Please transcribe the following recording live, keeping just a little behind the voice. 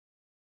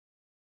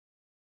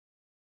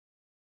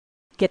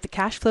Get the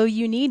cash flow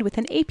you need with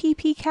an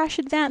APP cash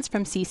advance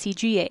from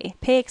CCGA.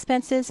 Pay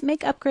expenses, make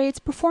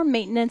upgrades, perform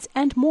maintenance,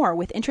 and more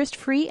with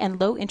interest-free and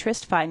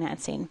low-interest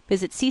financing.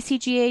 Visit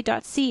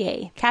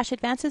ccga.ca. Cash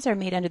advances are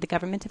made under the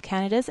Government of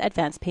Canada's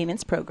Advance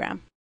Payments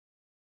Program.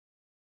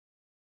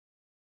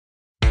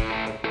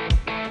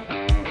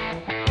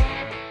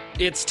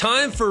 It's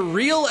time for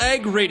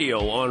RealAg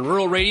Radio on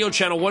Rural Radio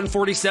Channel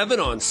 147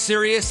 on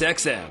Sirius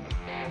XM.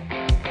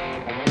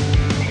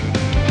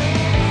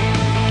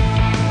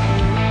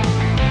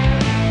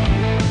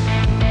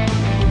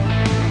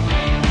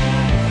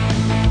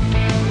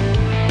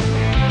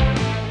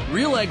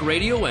 RealAg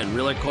Radio and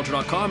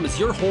RealAgriculture.com is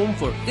your home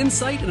for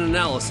insight and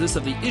analysis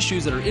of the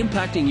issues that are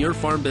impacting your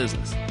farm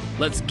business.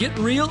 Let's get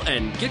real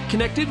and get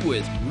connected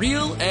with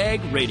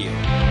RealAg Radio.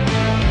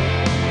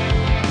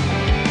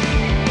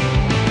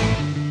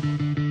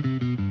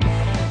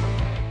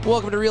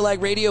 Welcome to RealAg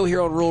Radio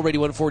here on Rural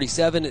Radio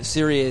 147 at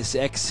Sirius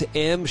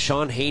XM.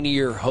 Shaun Haney,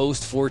 your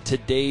host for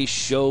today's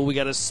show. We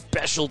got a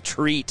special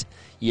treat.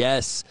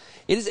 Yes,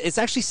 it's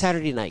actually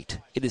Saturday night.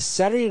 It is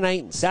Saturday night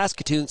in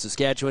Saskatoon,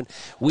 Saskatchewan.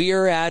 We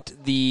are at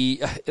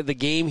the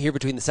game here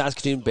between the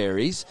Saskatoon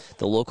Berries,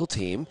 the local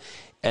team,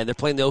 and they're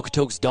playing the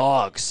Okotoks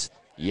Dogs.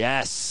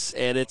 Yes,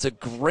 and it's a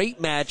great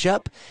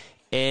matchup.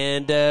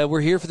 And we're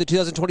here for the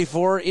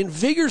 2024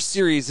 InVigor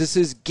Series. This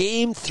is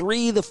Game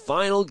 3, the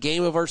final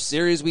game of our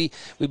series. We've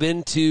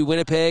been to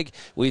Winnipeg,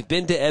 we've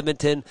been to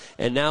Edmonton,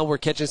 and now we're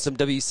catching some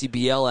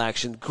WCBL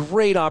action.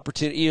 Great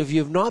opportunity. If you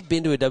have not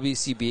been to a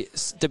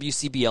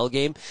WCBL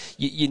game,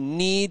 you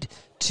need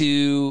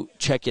to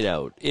check it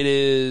out. It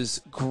is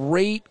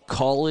great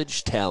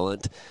college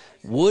talent.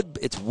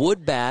 It's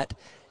wood bat.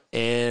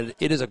 And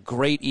it is a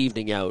great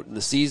evening out in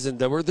the season.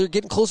 They're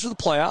getting closer to the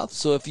playoffs.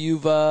 So if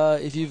you've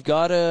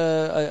got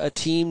a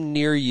team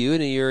near you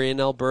and you're in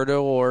Alberta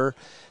or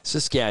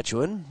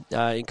Saskatchewan,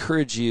 I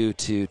encourage you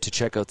to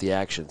check out the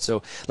action.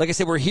 So, like I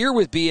said, we're here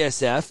with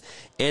BASF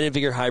and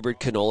InVigor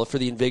Hybrid Canola for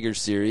the InVigor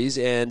Series,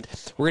 and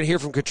we're going to hear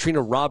from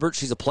Katrina Roberts.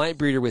 She's a plant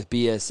breeder with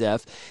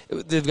BASF.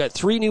 They've got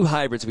 3 new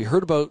hybrids we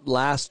heard about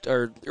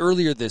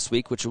earlier this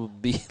week, which will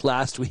be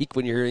last week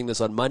when you're hearing this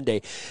on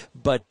Monday.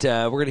 But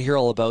we're going to hear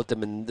all about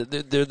them, and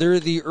they're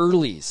the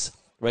earlies.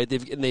 Right,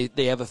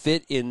 they have a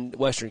fit in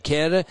Western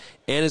Canada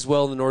and as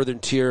well in the northern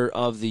tier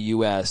of the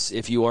U.S.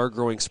 if you are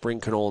growing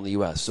spring canola in the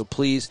U.S. So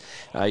please,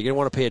 you're going to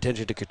want to pay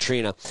attention to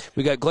Katrina.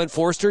 We got Glen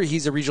Forster.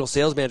 He's a regional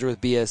sales manager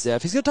with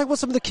BASF. He's going to talk about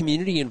some of the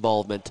community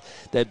involvement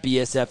that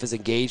BASF is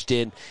engaged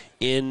in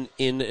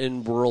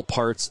rural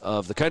parts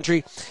of the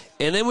country.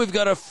 And then we've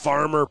got a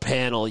farmer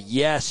panel.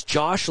 Yes,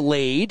 Josh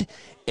Lade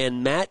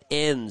and Matt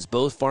Enns,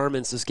 both farm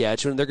in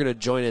Saskatchewan. They're going to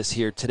join us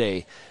here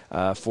today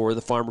for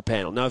the farmer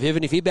panel. Now, if you have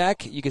any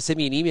feedback, you can send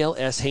me an email,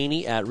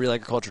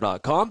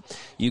 shaney@realagriculture.com.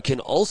 You can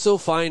also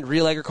find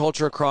Real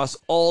Agriculture across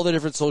all the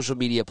different social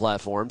media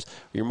platforms.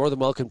 You're more than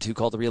welcome to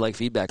call the Real Ag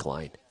feedback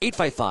line,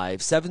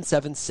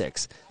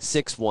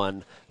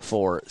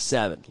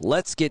 855-776-6147.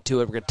 Let's get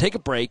to it. We're going to take a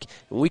break.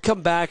 When we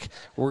come back,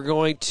 we're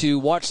going to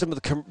watch some of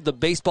the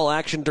baseball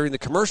action during the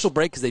commercial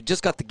break because they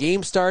just got the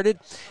game started.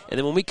 And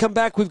then when we come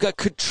back, we've got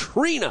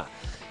Katrina.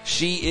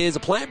 She is a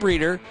plant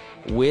breeder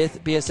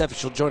with BASF.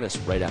 She'll join us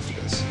right after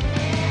this.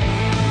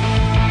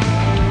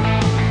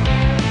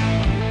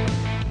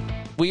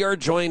 We are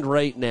joined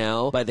right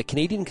now by the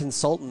Canadian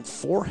consultant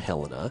for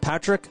Helena,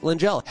 Patrick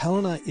Langell.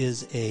 Helena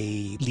is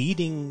a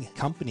leading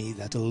company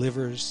that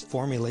delivers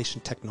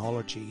formulation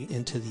technology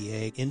into the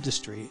ag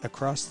industry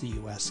across the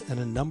U.S.,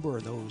 and a number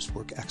of those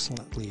work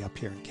excellently up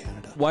here in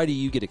Canada. Why do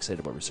you get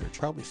excited about research?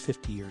 Probably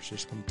 50 years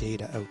there's been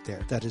data out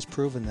there that has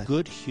proven that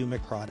good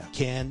humic product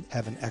can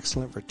have an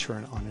excellent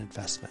return on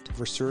investment.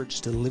 Research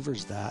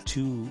delivers that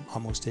to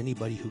almost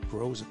anybody who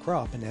grows a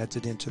crop and adds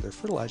it into their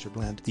fertilizer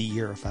blend the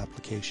year of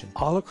application.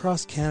 All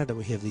across Canada,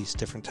 we have these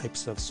different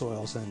types of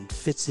soils and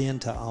fits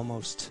into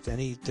almost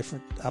any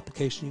different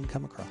application you can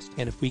come across.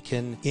 And if we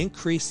can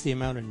increase the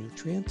amount of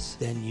nutrients,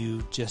 then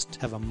you just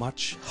have a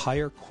much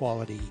higher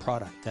quality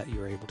product that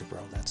you're able to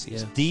grow that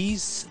season. Yeah.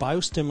 These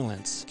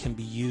biostimulants can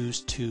be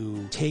used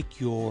to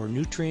take your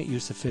nutrient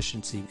use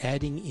efficiency.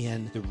 Adding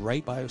in the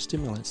right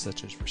biostimulants,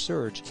 such as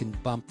Resurge, can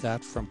bump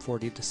that from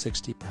 40 to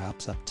 60,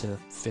 perhaps up to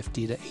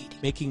 50 to 80,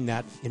 making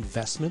that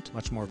investment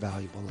much more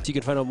valuable. So you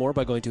can find out more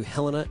by going to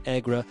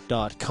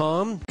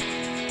helenaagra.com.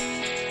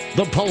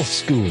 The Pulse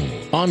School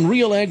on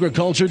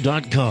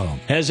RealAgriculture.com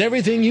has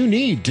everything you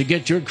need to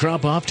get your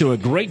crop off to a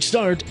great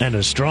start and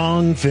a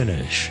strong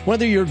finish.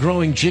 Whether you're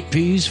growing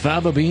chickpeas,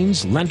 faba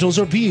beans, lentils,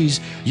 or peas,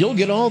 you'll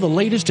get all the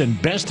latest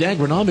and best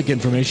agronomic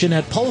information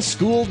at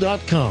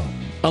PulseSchool.com.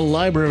 A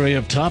library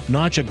of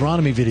top-notch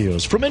agronomy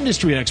videos from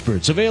industry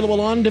experts available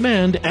on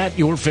demand at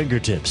your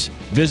fingertips.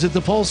 Visit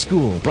the Pulse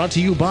School, brought to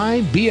you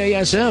by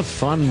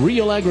BASF on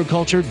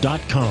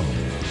RealAgriculture.com.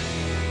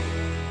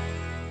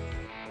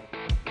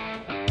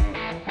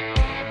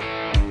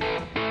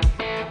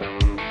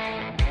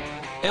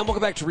 And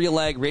welcome back to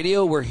RealAg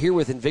Radio. We're here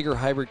with InVigor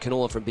Hybrid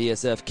Canola from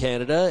BASF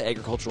Canada,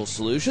 Agricultural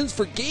Solutions,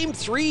 for Game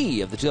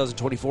 3 of the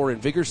 2024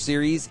 InVigor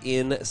Series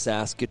in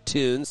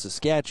Saskatoon,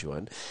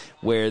 Saskatchewan,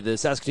 where the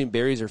Saskatoon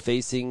Berries are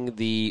facing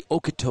the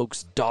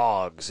Okotoks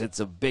Dogs. It's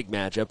a big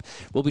matchup.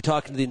 We'll be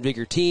talking to the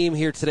InVigor team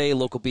here today,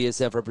 local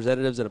BASF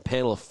representatives, and a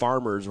panel of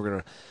farmers. We're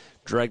going to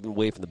drag them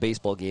away from the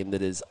baseball game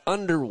that is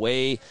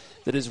underway,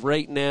 that is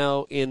right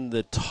now in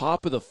the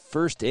top of the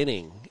first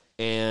inning.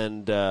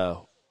 And,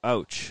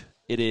 ouch.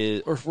 It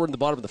is, or we're in the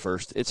bottom of the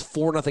first. It's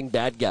 4-0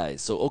 bad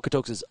guys. So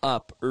Okotoks is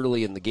up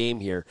early in the game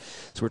here.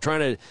 So we're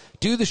trying to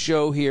do the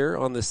show here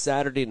on the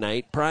Saturday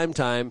night, prime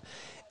time,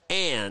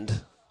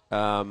 and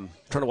trying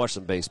to watch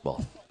some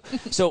baseball.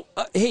 So,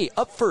 hey,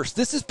 up first,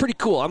 this is pretty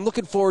cool. I'm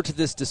looking forward to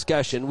this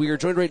discussion. We are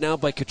joined right now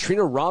by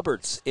Katrina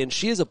Roberts, and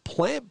she is a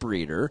plant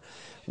breeder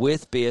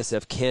with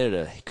BASF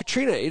Canada.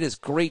 Katrina, it is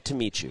great to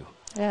meet you.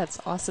 Yeah, it's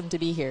awesome to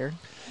be here.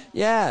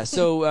 Yeah,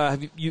 so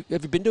have you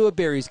been to a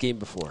Berries game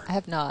before? I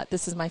have not.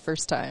 This is my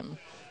first time.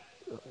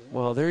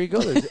 Well, there you go.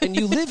 And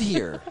you live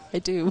here. I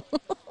do.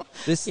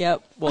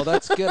 Yep. Well,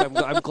 that's good.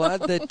 I'm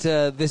glad that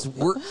this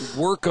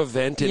work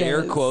event in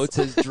air quotes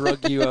has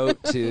drug you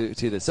out to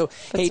this. So,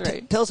 that's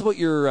right. Tell us about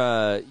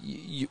your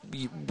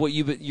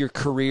your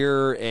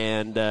career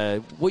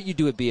and what you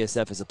do at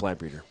BASF as a plant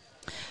breeder.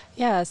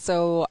 Yeah,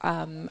 so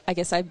I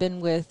guess I've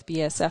been with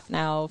BASF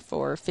now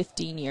for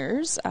 15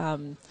 years.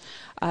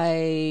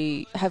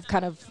 I have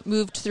kind of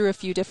moved through a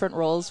few different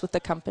roles with the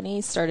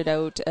company. Started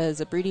out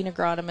as a breeding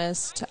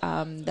agronomist,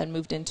 then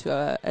moved into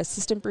a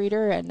assistant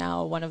breeder, and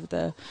now one of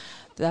the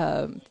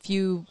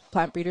few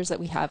plant breeders that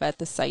we have at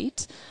the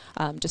site,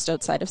 just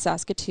outside of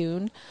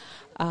Saskatoon.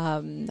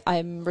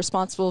 I'm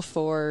responsible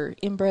for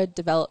inbred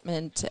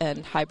development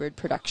and hybrid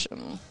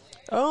production.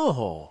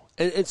 Oh,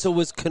 and so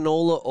was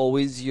canola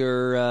always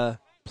your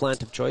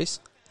plant of choice?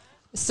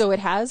 So it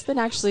has been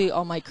actually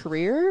all my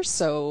career.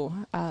 So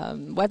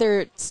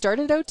whether it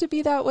started out to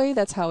be that way,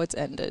 that's how it's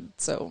ended.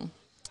 So,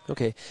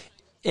 okay,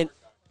 and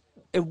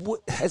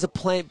what, as a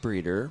plant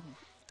breeder,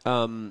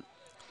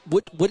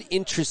 what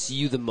interests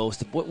you the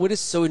most? What is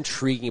so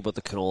intriguing about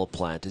the canola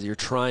plant? Is you're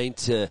trying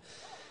to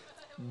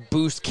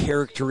boost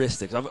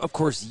characteristics, of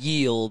course,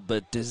 yield,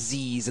 but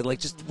disease, and like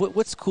just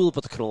what's cool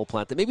about the canola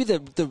plant that maybe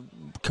the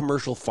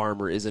commercial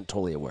farmer isn't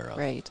totally aware of?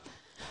 Right.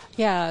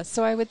 Yeah,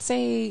 so I would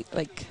say,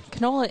 like,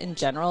 canola in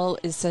general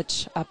is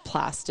such a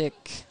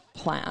plastic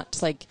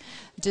plant. Like,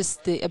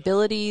 just the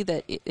ability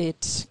that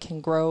it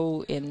can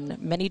grow in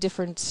many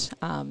different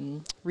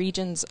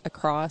regions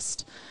across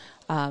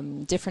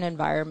different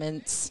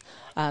environments,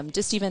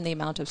 just even the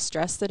amount of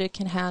stress that it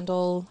can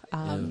handle,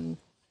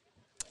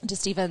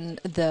 just even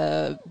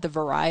the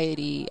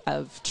variety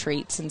of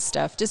traits and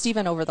stuff, just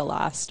even over the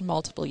last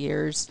multiple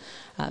years,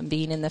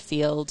 being in the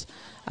field,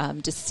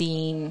 just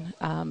seeing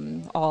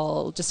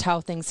just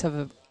how things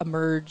have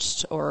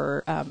emerged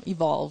or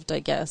evolved, I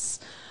guess,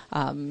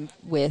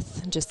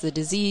 with just the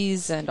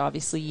disease and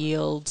obviously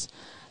yield.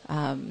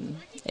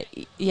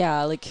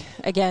 Like,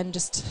 again,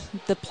 just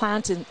the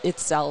plant in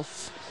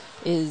itself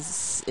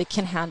it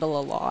can handle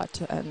a lot,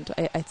 and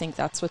I think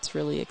that's what's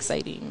really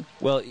exciting.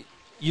 Well,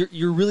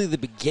 You're really the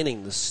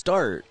beginning, the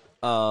start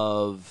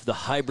of the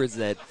hybrids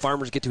that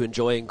farmers get to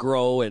enjoy and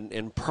grow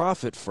and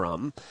profit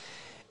from.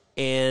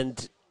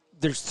 And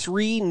there's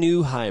 3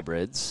 new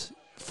hybrids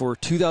for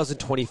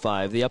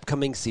 2025, the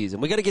upcoming season.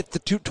 We got to get the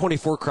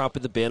 24 crop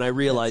in the bin. I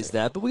realize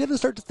that, but we got to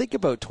start to think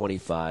about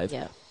 25.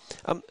 Yeah.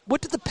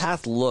 What did the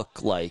path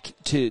look like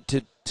to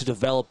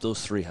develop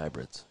those 3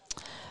 hybrids?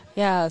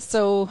 Yeah,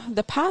 so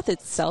the path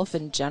itself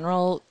in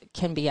general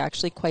can be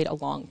actually quite a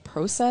long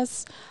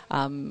process,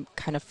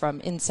 kind of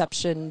from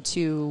inception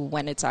to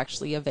when it's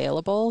actually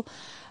available.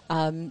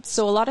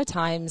 So a lot of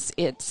times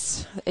it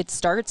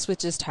starts with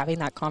just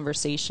having a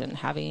conversation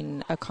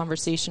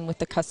with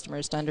the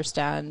customers to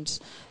understand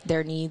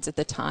their needs at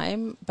the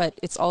time, but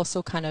it's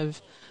also kind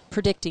of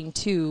predicting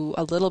too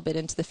a little bit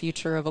into the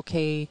future of,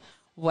 okay,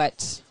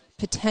 what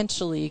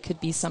potentially could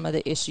be some of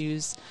the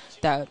issues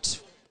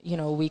that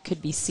we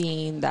could be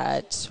seeing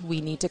that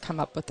we need to come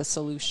up with a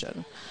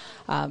solution.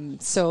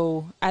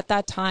 So at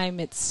that time,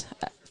 it's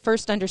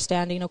first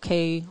understanding,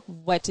 okay,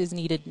 what is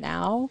needed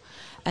now,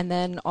 and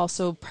then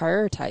also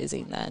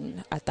prioritizing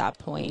then at that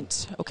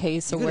point. Okay,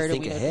 so where do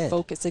we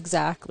focus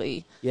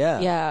exactly? Yeah.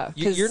 Yeah.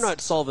 You're not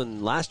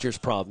solving last year's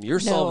problem. You're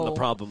solving the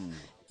problem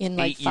in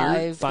like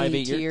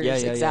 8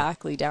 years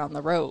exactly down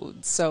the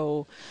road.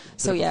 So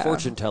yeah.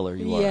 Fortune teller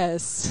you are.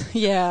 Yes.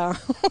 Yeah.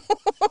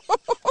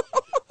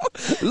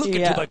 Look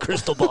into my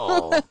crystal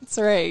ball. That's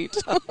right.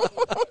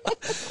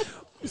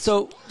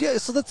 So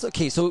that's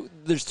okay. So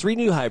there's 3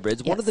 new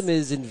hybrids. Yes. One of them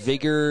is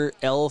InVigor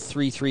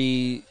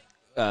L33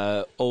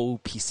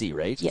 OPC,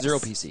 right? Yes. 0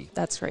 PC.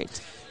 That's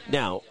right.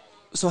 Now,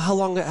 so how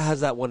long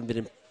has that one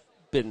been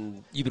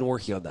you've been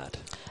working on that?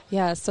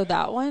 Yeah, so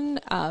that one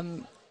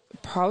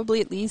probably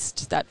at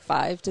least that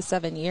 5 to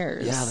 7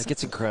 years. Yeah, like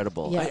it's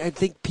incredible. Yeah. I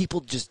think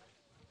people just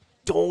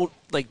don't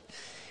like.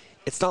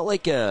 It's not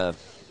like a.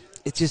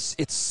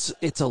 It's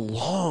a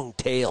long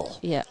tail.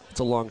 Yeah. It's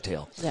a long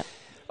tail. Yeah.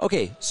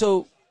 Okay,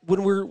 so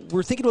when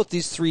we're thinking about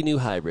these 3 new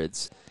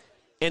hybrids,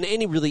 and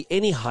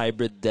any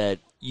hybrid that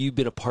you've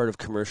been a part of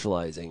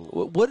commercializing,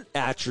 what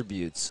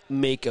attributes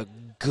make a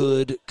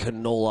good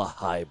canola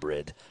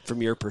hybrid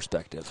from your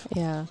perspective?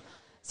 Yeah.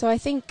 So I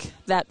think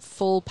that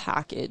full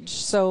package.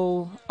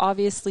 So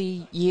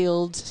obviously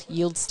yield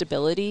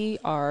stability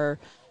are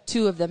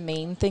 2 of the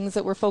main things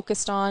that we're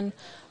focused on.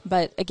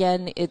 But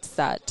again, it's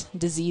that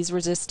disease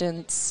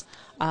resistance,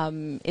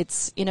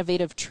 it's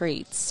innovative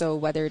traits. So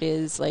whether it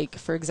is like,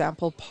 for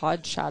example,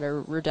 pod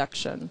shatter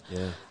reduction.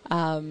 Yeah.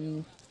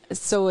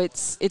 So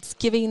it's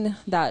giving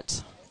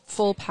that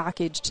full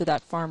package to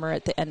that farmer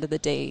at the end of the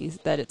day,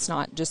 that it's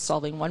not just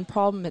solving one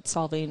problem, it's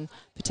solving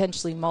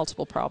potentially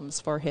multiple problems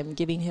for him,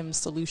 giving him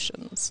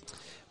solutions.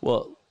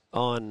 Well,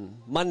 on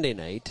Monday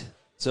night,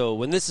 so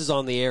when this is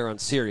on the air on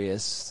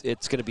Sirius,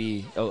 it's going to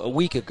be a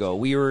week ago.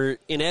 We were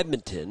in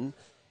Edmonton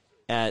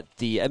at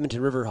the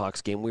Edmonton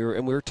Riverhawks game. We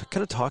were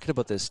kind of talking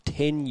about this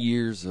 10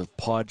 years of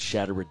pod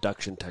shatter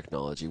reduction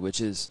technology,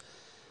 which is,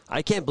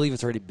 I can't believe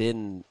it's already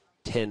been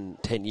 10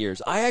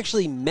 years. I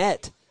actually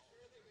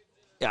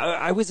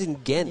I was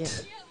in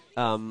Ghent,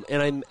 and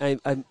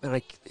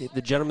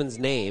the gentleman's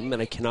name,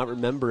 and I cannot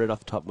remember it off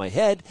the top of my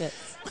head,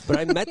 but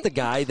I met the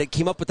guy that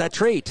came up with that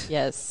trait.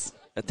 Yes.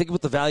 I think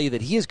about the value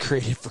that he has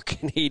created for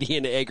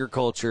Canadian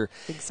agriculture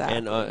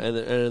and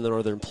in the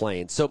Northern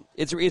Plains. So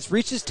it's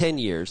reached its 10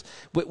 years.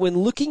 But when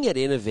looking at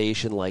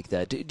innovation like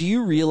that, do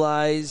you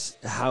realize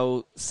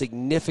how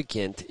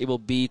significant it will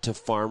be to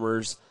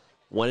farmers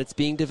when it's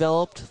being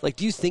developed? Like,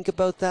 do you think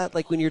about that?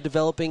 Like when you're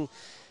developing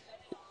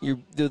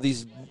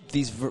these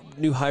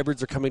new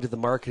hybrids are coming to the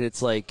market,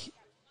 it's like,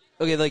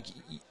 okay, like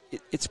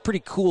it's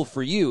pretty cool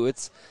for you.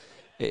 It's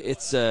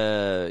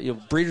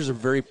breeders are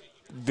very,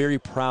 very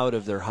proud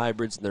of their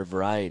hybrids and their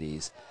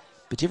varieties.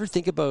 But do you ever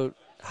think about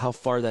how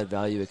far that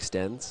value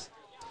extends?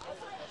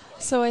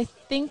 So I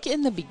think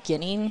in the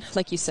beginning,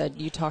 like you said,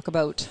 you talk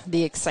about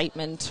the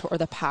excitement or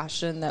the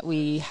passion that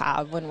we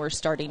have when we're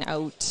starting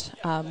out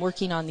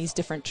working on these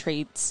different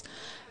traits.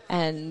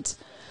 And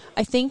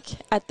I think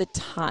at the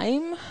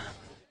time,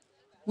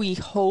 we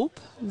hope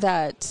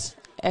that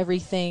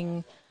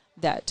everything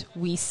that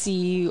we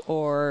see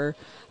or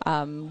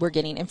we're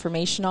getting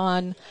information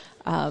on,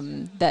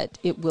 that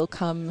it will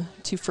come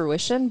to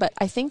fruition. But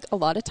I think a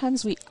lot of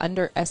times we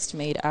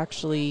underestimate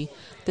actually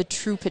the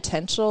true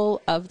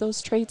potential of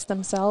those traits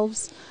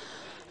themselves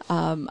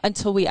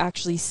until we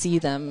actually see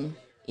them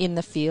in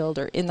the field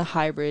or in the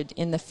hybrid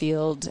in the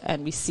field,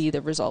 and we see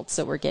the results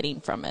that we're getting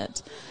from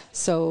it.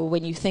 So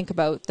when you think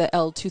about the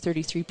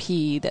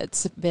L233P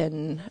that's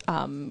been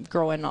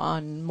growing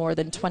on more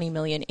than 20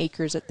 million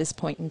acres at this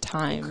point in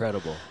time.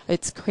 Incredible.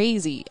 It's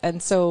crazy.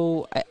 And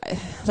so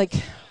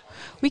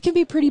we can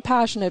be pretty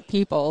passionate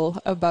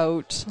people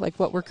about like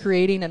what we're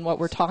creating and what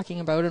we're talking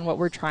about and what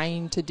we're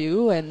trying to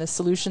do and the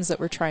solutions that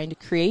we're trying to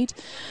create.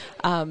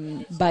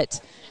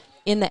 But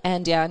in the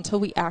end, until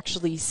we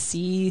actually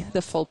see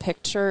the full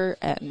picture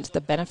and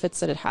the benefits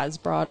that it has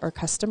brought our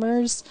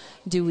customers,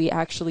 do we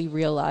actually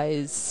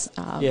realize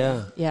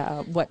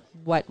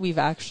what we've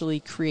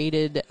actually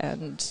created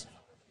and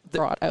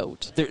brought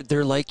out.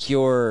 They're like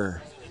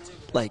your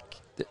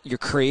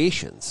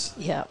creations.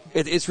 Yeah.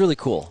 It's really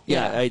cool.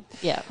 I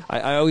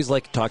always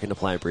like talking to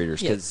plant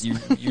breeders because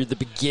you're the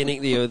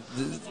beginning.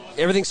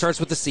 Everything starts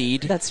with the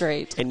seed. That's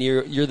right. And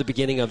you're the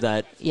beginning of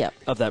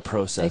that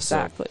process.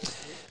 Exactly.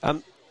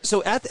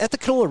 So at the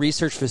Canola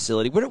Research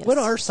Facility, what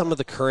are some of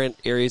the current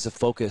areas of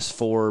focus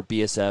for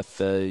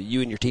BASF, you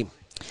and your team?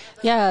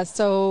 Yeah,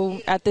 so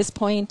at this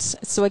point,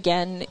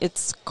 again,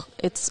 it's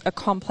a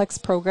complex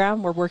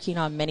program. We're working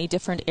on many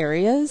different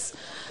areas.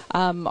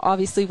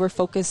 Obviously, we're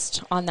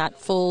focused on that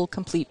full,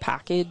 complete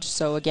package.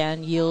 So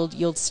again,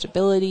 yield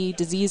stability,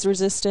 disease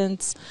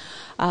resistance.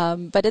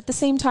 But at the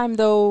same time,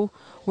 though,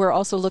 we're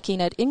also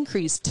looking at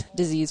increased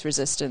disease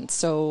resistance.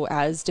 So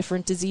as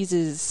different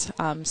diseases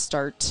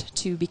start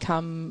to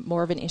become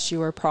more of an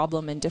issue or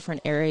problem in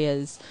different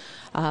areas,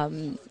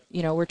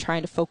 we're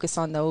trying to focus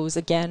on those.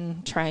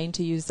 Again, trying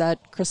to use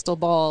that crystal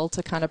ball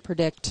to kind of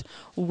predict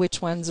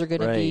which ones are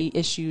going to be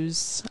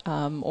issues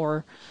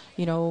or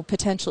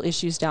potential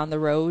issues down the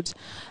road.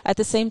 At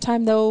the same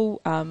time,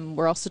 though,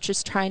 we're also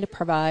just trying to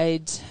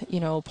provide,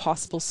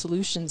 possible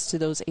solutions to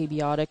those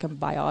abiotic and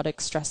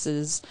biotic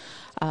stresses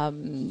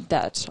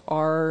that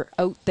are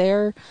out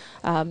there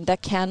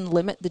that can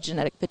limit the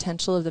genetic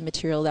potential of the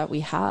material that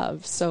we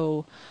have.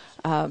 So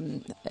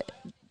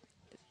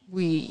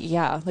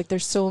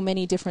there's so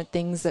many different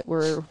things that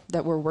we're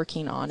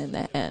working on in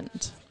the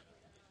end.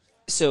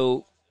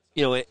 So,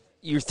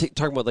 you're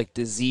talking about like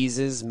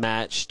diseases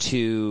match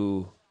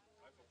to.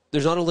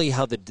 There's not only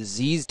how the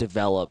disease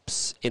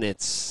develops in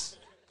its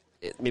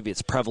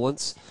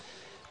prevalence,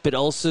 but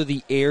also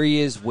the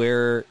areas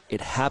where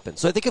it happens.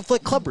 So I think of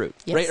like clubroot,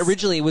 right?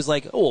 Originally it was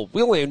like,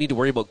 we only need to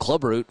worry about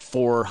clubroot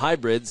for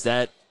hybrids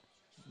that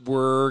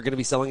we're going to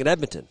be selling in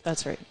Edmonton.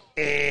 That's right.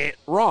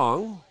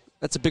 Wrong.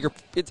 That's a bigger.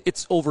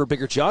 It's over a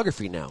bigger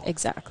geography now.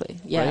 Exactly.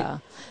 Yeah.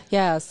 Right?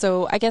 Yeah.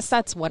 So I guess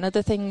that's one of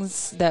the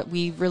things that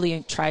we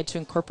really tried to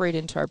incorporate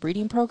into our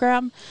breeding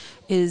program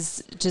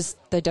is just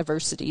the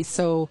diversity.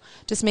 So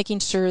just making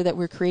sure that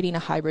we're creating a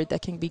hybrid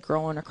that can be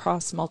grown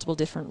across multiple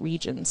different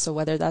regions. So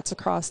whether that's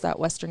across that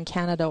Western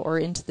Canada or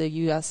into the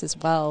U.S. as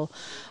well,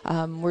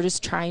 we're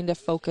just trying to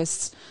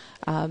focus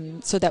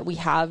so that we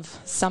have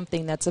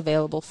something that's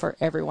available for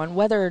everyone,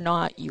 whether or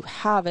not you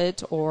have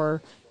it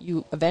or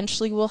you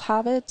eventually will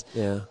have it.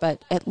 Yeah.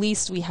 But at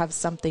least we have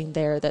something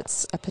there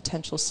that's a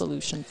potential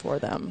solution for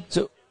them.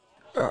 So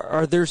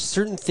are there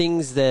certain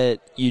things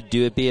that you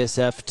do at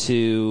BASF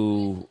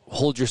to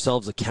hold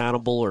yourselves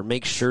accountable or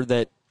make sure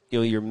that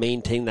you're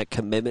maintaining that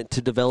commitment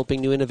to developing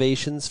new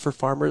innovations for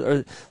farmers?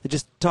 Or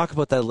just talk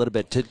about that a little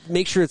bit to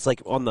make sure it's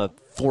like on the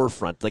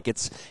forefront, like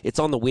it's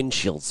on the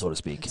windshield, so to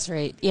speak. That's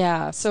right.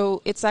 Yeah.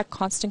 So it's that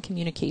constant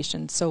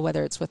communication. So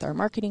whether it's with our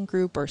marketing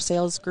group or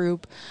sales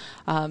group,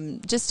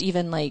 just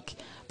even like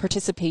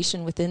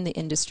participation within the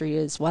industry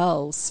as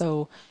well.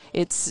 So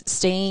it's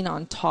staying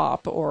on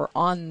top or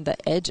on the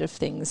edge of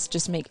things,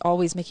 just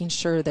always making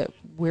sure that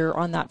we're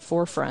on that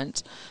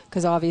forefront,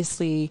 because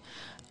obviously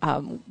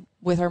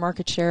with our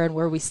market share and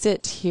where we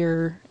sit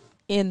here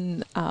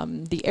in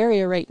the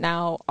area right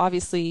now,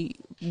 obviously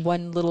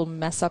one little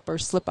mess up or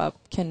slip up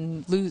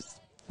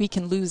we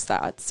can lose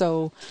that.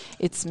 So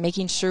it's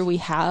making sure we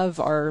have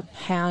our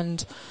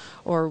hand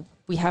or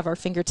we have our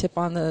fingertip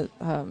on the,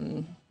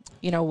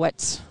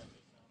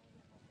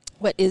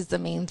 what is the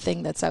main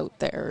thing that's out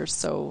there,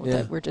 so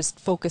that we're just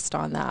focused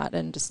on that,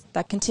 and just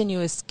that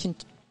continuous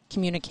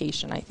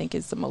communication, I think,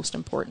 is the most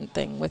important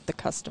thing with the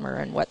customer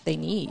and what they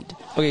need.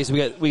 Okay, so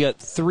we got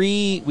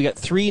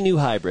three new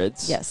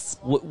hybrids. Yes.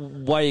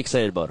 Why are you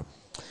excited about them?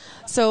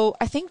 So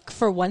I think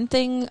for one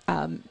thing,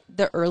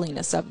 the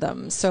earliness of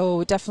them.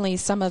 So definitely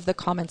some of the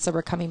comments that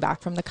were coming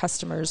back from the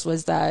customers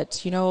was that,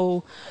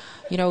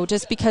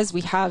 just because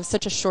we have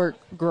such a short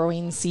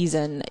growing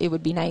season, it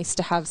would be nice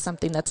to have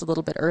something that's a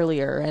little bit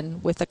earlier.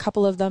 And with a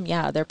couple of them,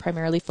 they're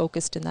primarily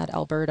focused in that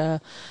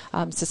Alberta,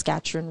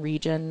 Saskatchewan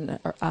region,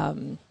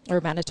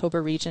 or Manitoba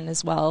region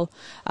as well.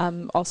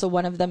 Also,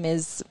 one of them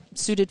is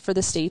suited for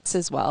the States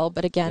as well.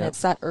 But again,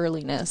 it's that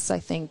earliness, I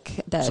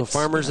think. So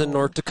farmers in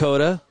North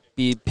Dakota,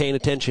 be paying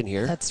attention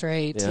here. That's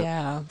right.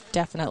 Yeah,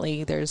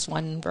 definitely. There's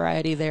one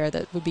variety there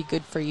that would be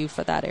good for you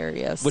for that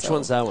area. Which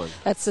one's that one?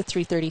 That's the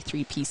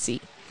 333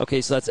 PC.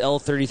 Okay, so that's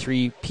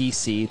L33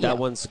 PC. That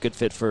one's a good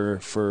fit for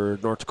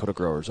North Dakota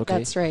growers. Okay,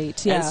 that's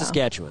right. Yeah, and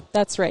Saskatchewan.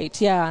 That's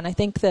right. Yeah, and I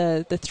think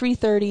the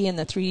 330 and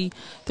the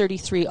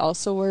 333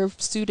 also were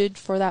suited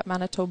for that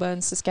Manitoba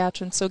and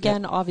Saskatchewan. So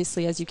again,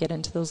 obviously, as you get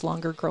into those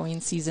longer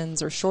growing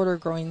seasons or shorter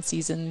growing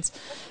seasons,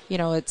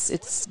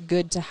 it's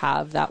good to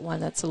have that one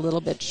that's a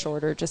little bit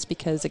shorter, just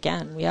because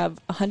again we have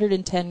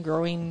 110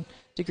 growing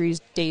degrees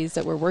days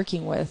that we're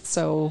working with.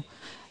 So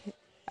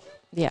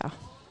yeah.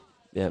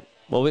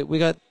 Well, we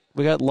got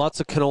lots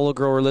of canola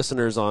grower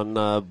listeners on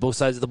both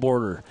sides of the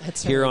border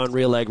here on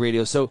RealAg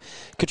Radio. So,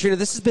 Katrina,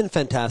 this has been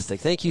fantastic.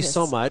 Thank you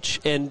so much.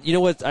 And you know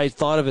what I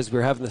thought of as we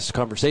were having this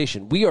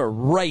conversation? We are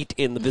right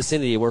in the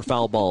vicinity where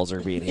foul balls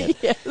are being hit.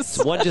 Yes.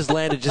 So one just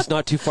landed just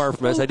not too far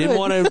from us. I didn't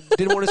want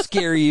to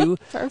scare you.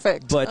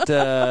 Perfect. But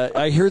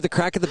I heard the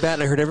crack of the bat,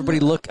 and I heard everybody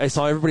look. I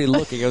saw everybody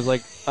looking. I was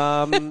like,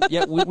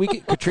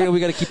 Katrina, we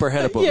got to keep our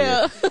head up over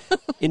here.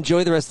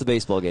 Enjoy the rest of the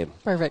baseball game.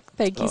 Perfect.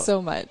 Thank you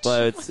so much.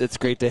 Well, it's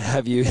great to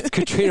have you. It's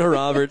Katrina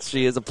Roberts.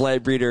 She is a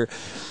plant breeder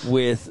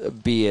with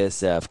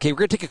BASF. Okay, we're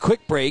going to take a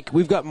quick break.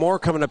 We've got more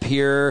coming up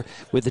here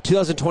with the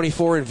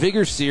 2024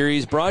 InVigor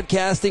Series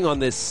broadcasting on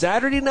this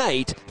Saturday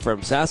night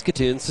from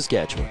Saskatoon,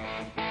 Saskatchewan.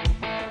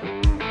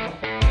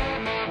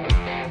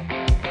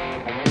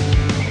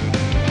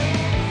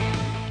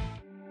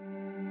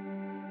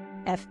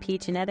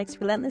 FP Genetics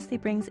relentlessly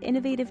brings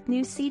innovative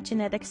new seed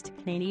genetics to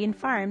Canadian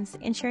farms,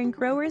 ensuring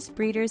growers,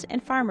 breeders,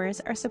 and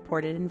farmers are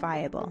supported and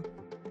viable.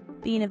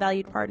 Being a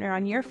valued partner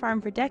on your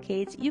farm for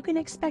decades, you can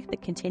expect the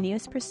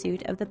continuous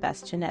pursuit of the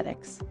best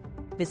genetics.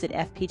 Visit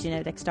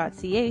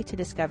fpgenetics.ca to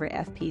discover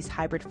FP's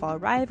hybrid fall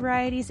rye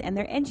varieties and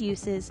their end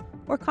uses,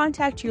 or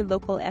contact your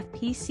local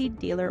FP seed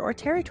dealer or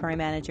territory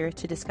manager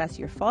to discuss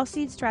your fall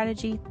seed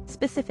strategy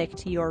specific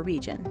to your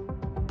region.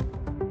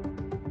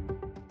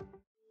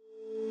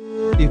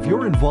 If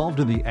you're involved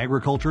in the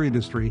agriculture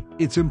industry,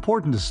 it's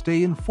important to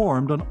stay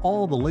informed on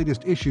all the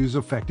latest issues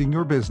affecting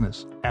your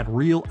business. At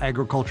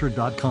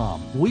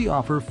RealAgriculture.com, we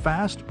offer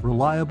fast,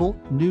 reliable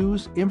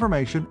news,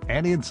 information,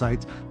 and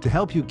insights to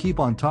help you keep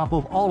on top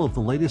of all of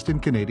the latest in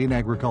Canadian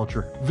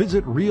agriculture.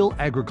 Visit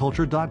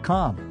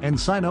RealAgriculture.com and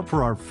sign up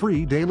for our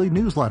free daily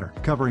newsletter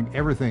covering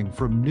everything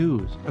from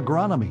news,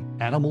 agronomy,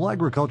 animal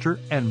agriculture,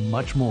 and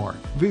much more.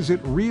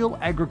 Visit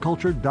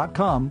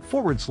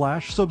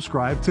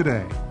RealAgriculture.com/subscribe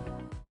today.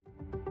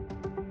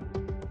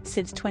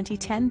 Since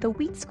 2010, the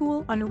Wheat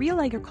School on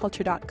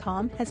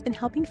RealAgriculture.com has been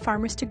helping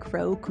farmers to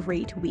grow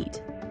great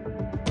wheat.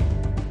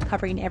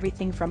 Covering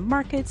everything from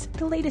markets,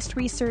 the latest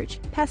research,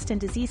 pest and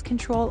disease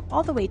control,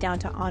 all the way down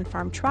to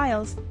on-farm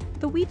trials,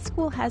 the Wheat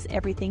School has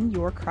everything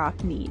your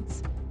crop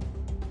needs.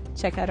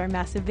 Check out our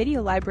massive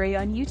video library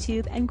on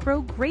YouTube and grow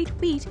great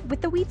wheat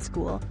with the Wheat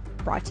School.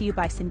 Brought to you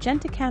by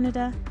Syngenta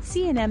Canada,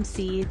 C&M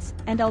Seeds,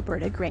 and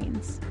Alberta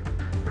Grains.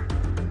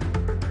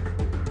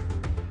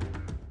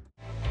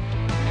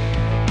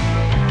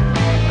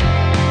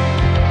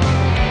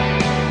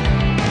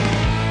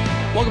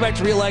 Welcome back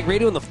to RealAg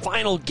Radio in the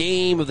final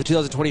game of the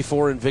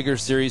 2024 InVigor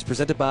Series,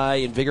 presented by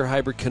InVigor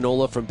Hybrid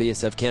Canola from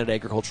BASF Canada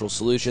Agricultural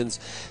Solutions.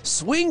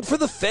 Swing for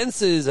the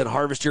fences and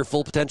harvest your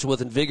full potential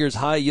with InVigor's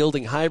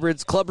high-yielding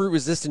hybrids, club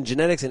root-resistant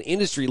genetics, and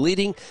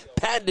industry-leading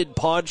patented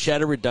pod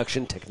shatter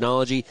reduction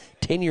technology.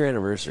 10-year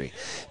anniversary.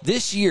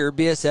 This year,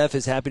 BASF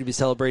is happy to be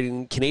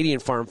celebrating Canadian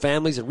farm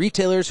families and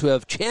retailers who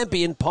have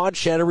championed pod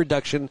shatter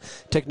reduction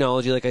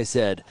technology, like I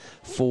said,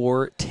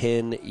 for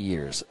 10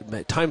 years.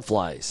 Time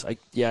flies. I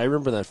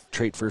remember that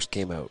trait first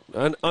came out.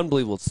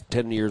 Unbelievable. It's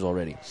 10 years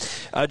already.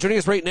 Joining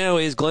us right now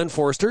is Glen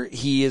Forster.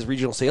 He is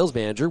Regional Sales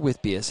Manager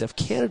with BASF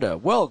Canada.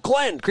 Well,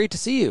 Glen, great to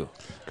see you.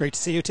 Great to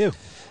see you, too.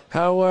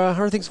 How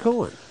are things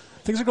going?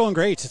 Things are going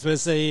great. It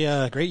was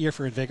a great year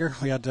for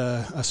InVigor. We had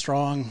a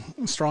strong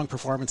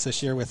performance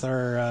this year with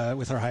our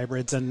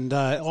hybrids, and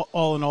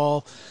all in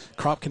all,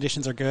 crop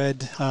conditions are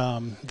good.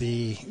 I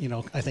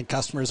think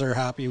customers are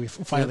happy. We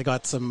finally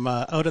got some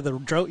out of the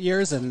drought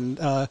years, and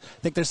I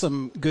think there's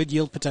some good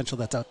yield potential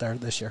that's out there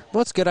this year. Well,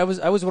 that's good. I was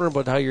wondering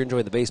about how you're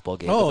enjoying the baseball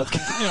game. Oh,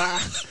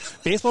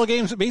 baseball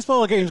games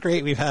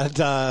great. We've had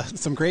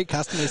some great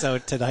customers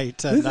out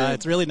tonight, and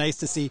it's really nice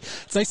to see.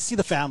 It's nice to see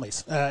the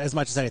families as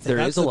much as anything.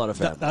 There is a lot of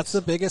families. That's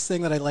the biggest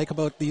thing that I like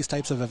about these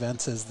types of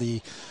events is the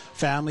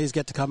families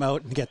get to come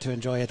out and get to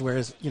enjoy it.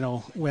 Whereas,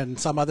 when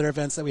some other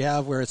events that we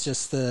have where it's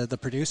just the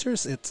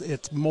producers,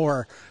 it's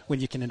more when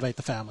you can invite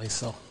the families.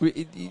 So,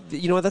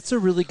 that's a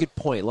really good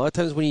point. A lot of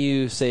times when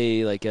you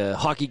say like a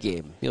hockey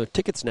game,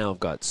 tickets now have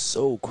got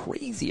so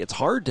crazy. It's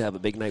hard to have a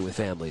big night with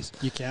families.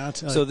 You can't.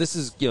 So this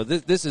is,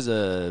 this is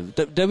the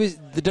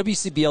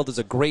WCBL does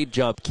a great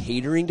job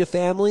catering to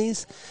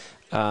families.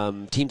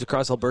 Teams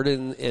across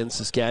Alberta and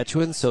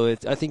Saskatchewan, so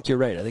I think you're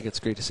right. I think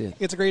it's great to see it.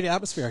 It's a great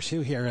atmosphere,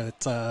 too, here.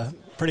 It's a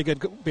pretty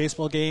good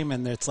baseball game,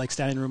 and it's like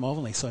standing room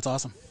only, so it's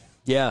awesome.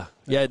 Yeah.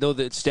 No,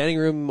 the standing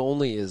room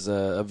only is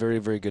a very,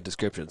 very good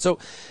description. So,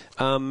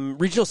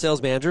 Regional Sales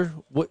Manager,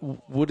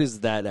 what does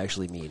that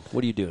actually mean?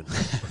 What are you doing?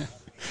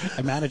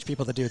 I manage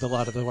people that do a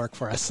lot of the work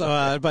for us.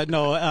 But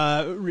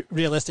no,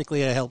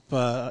 realistically, I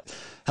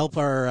help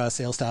our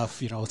sales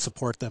staff,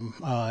 support them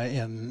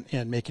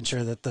in making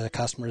sure that the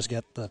customers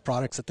get the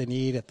products that they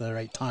need at the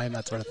right time,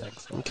 that sort of thing.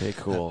 So, okay,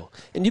 cool.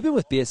 And you've been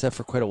with BASF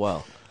for quite a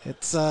while.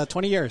 It's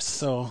 20 years.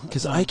 So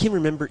because I can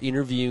remember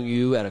interviewing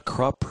you at a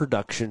crop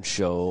production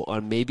show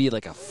on maybe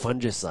like a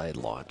fungicide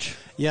launch.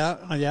 Yeah.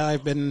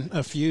 I've been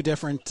a few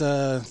different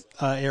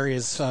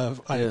areas.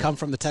 I come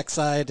from the tech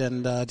side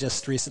and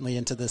just recently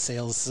into the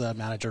sales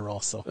manager role.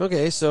 So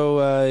okay,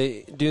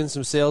 so doing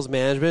some sales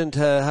management.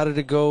 How did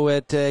it go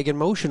at Ag in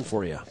Motion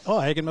for you?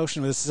 Oh, Ag in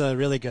Motion was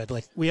really good.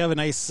 Like we have a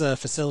nice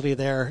facility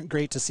there.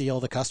 Great to see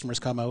all the customers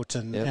come out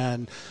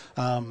and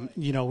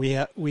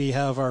we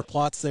have our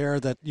plots there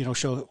that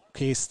showcase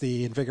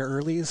the InVigor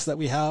earlies that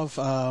we have,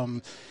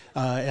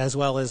 as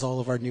well as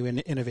all of our new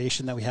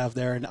innovation that we have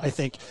there. And I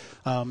think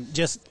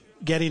just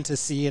getting to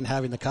see and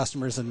having the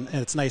customers, and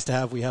it's nice to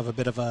have. We have a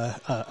bit of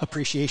a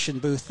appreciation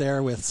booth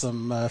there with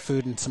some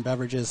food and some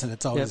beverages, and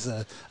it's always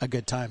a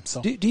good time.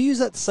 So, do you use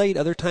that site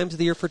other times of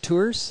the year for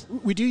tours?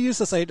 We do use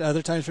the site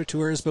other times for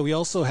tours, but we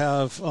also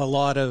have a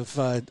lot of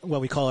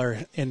what we call our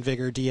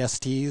InVigor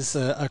DSTs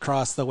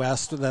across the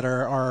West that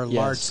are our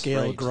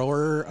large-scale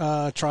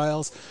grower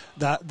trials.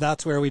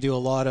 That's where we do a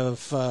lot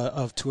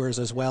of tours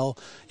as well.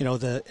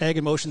 The Ag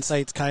in Motion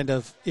site's kind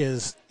of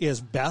is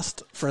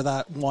best for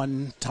that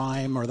one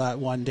time or that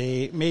one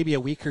day, maybe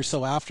a week or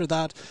so after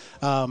that.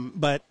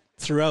 But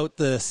throughout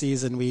the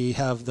season, we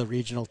have the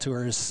regional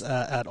tours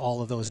at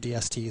all of those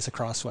DSTs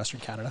across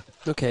Western Canada.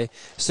 Okay,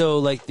 so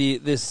like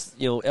this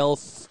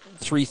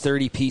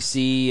L330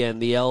 PC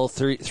and the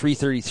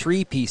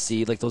L333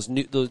 PC, like those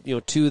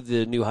two of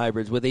the new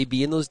hybrids, would they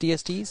be in those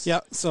DSTs?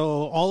 Yeah,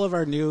 so all of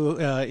our new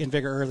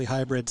InVigor early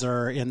hybrids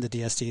are in the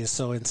DSTs.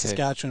 So in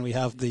Saskatchewan, we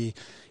have the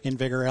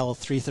InVigor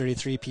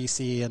L333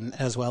 PC and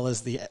as well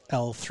as the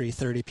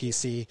L330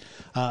 PC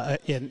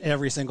in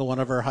every single one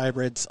of our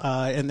hybrids,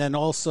 and then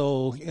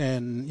also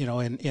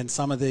in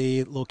some of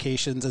the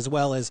locations as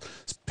well as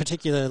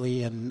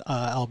particularly in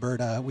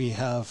Alberta, we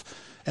have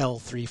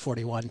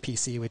L341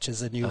 PC, which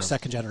is a new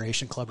second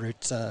generation club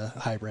root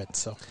hybrid.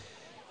 So,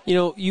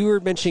 you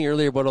were mentioning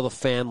earlier about all the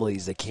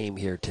families that came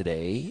here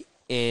today,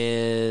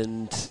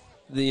 and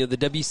the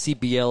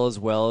WCBL as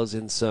well as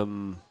in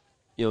some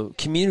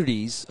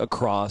communities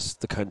across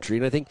the country,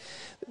 and I think,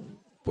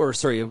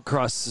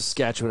 across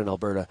Saskatchewan and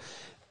Alberta.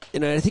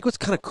 And I think what's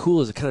kind of cool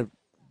is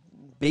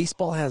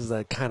baseball has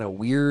that kind of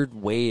weird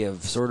way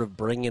of sort of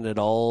bringing it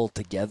all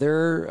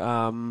together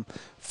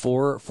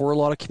for a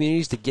lot of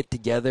communities to get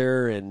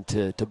together and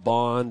to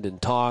bond and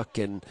talk.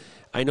 And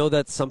I know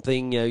that's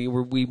something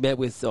we met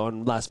with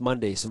on last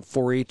Monday, some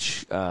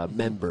 4-H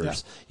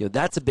members.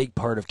 That's a big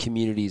part of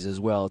communities as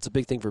well. It's a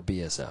big thing for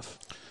BASF.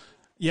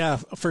 Yeah,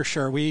 for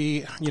sure.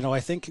 I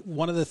think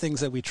one of the things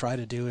that we try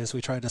to do is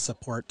we try to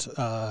support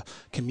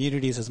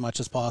communities as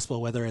much as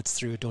possible, whether it's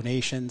through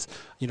donations.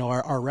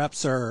 Our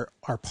reps are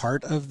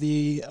part of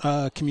the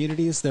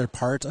communities. They're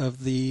part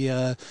of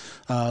the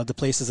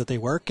places that they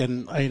work.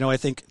 And, I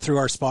think through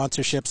our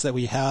sponsorships that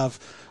we have,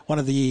 one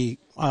of the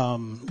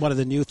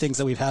new things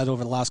that we've had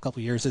over the last couple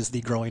of years is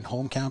the Growing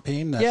Home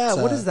campaign.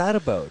 What is that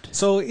about?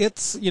 So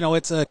it's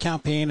a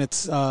campaign.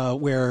 It's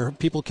where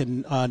people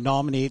can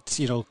nominate,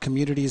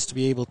 communities to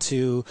be able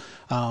to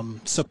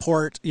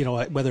support,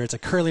 whether it's a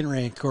curling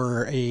rink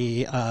or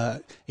a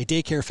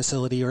daycare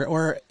facility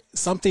or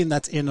something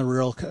that's in a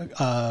rural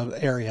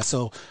area.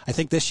 So I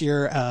think this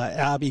year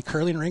Abbey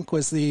Curling Rink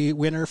was the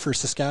winner for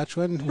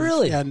Saskatchewan.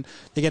 Really? And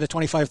they get a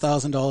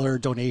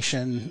 $25,000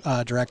 donation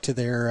direct to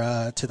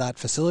their to that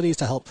facility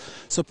to help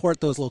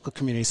support those local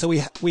communities. So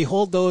we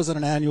hold those on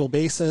an annual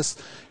basis.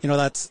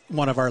 That's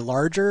one of our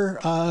larger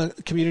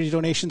community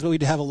donations, but we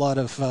have a lot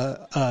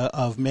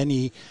of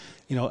many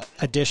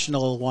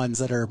additional ones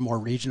that are more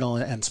regional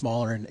and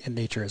smaller in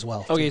nature as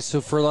well. Okay,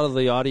 so for a lot of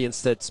the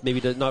audience that's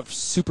maybe not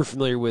super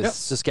familiar with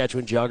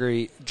Saskatchewan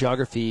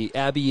geography,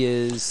 Abbey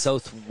is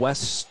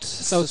southwest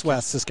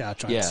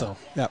Saskatchewan. Yeah. So,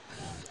 yeah.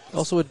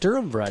 Also, a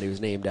durum variety was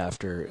named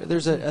after. I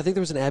think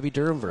there was an Abbey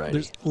durum variety.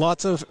 There's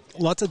lots of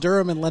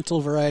durum and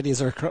lentil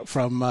varieties are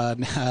from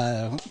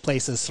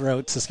places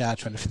throughout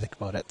Saskatchewan, if you think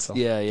about it. So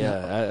yeah,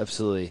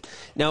 absolutely.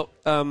 Now,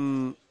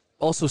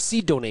 also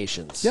seed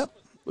donations. Yep.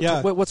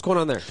 Yeah. What's going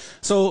on there?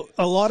 So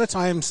a lot of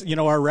times,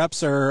 our reps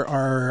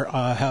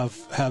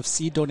have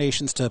seed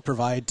donations to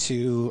provide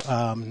to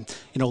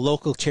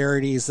local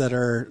charities that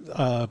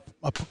are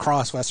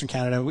across Western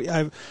Canada. We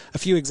have a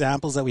few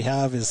examples that we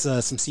have is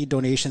some seed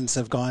donations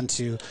have gone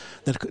to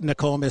the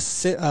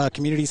Nokomis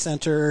Community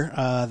Center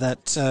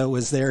that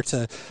was there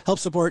to help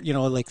support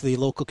like the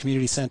local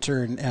community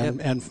center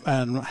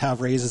and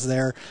have raises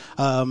there.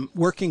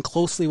 Working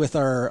closely with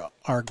our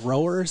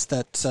growers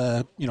that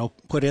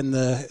put in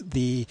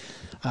the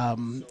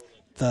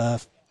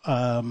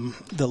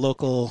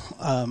local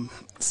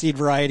seed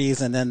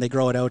varieties, and then they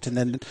grow it out, and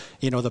then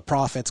the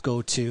profits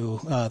go to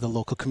the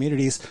local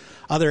communities.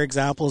 Other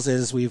examples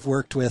is we've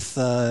worked with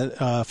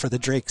for the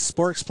Drake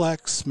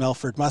Sportsplex,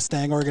 Melford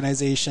Mustang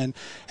organization,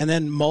 and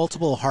then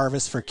multiple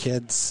Harvest for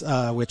Kids,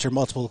 which are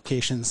multiple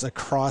locations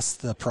across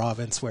the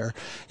province where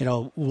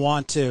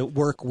want to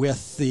work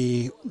with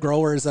the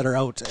growers that are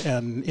out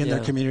and in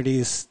their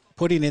communities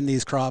putting in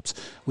these crops.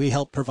 We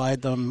help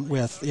provide them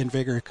with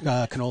InVigor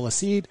canola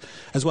seed,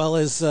 as well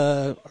as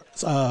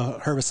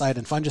herbicide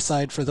and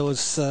fungicide for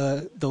those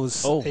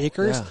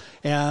acres.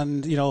 Yeah.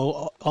 And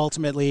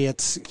ultimately,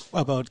 it's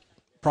about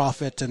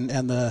profit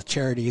and the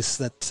charities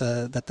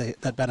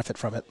that benefit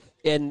from it.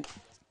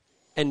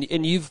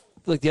 And you've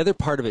the other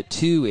part of it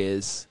too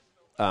is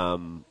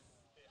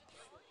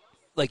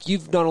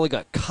you've not only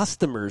got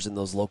customers in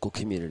those local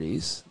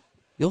communities.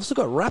 You also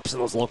got reps in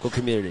those local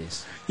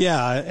communities.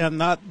 Yeah,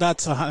 and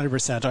that's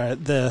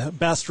 100%. The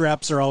best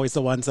reps are always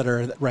the ones that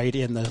are right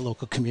in the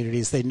local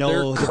communities. They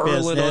know they're the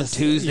curling business. On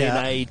Tuesday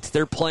night.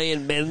 They're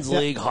playing men's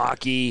league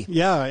hockey.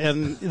 Yeah,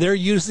 and they're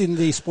using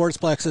the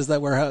sportsplexes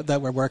that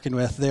we're working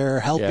with.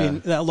 They're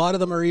helping. Yeah. A lot of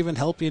them are even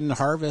helping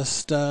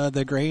harvest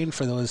the grain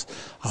for those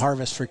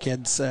Harvest for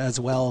Kids as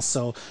well.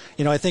 So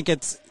I think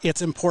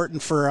it's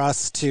important for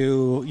us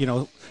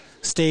to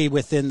stay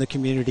within the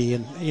community.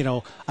 And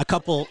a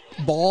couple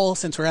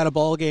since we're at a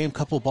ball game,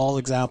 couple ball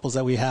examples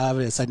that we have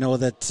is I know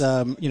that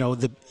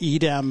the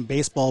EDAM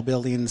baseball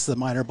buildings, the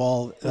minor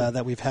ball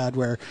that we've had,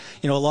 where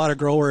a lot of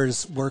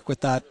growers work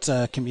with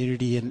that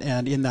community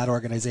and in that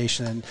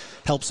organization and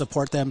help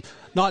support them,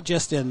 not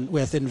just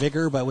with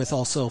InVigor, but with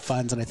also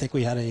funds. And I think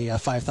we had a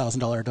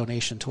 $5,000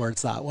 donation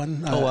towards that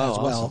one as well.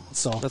 Awesome.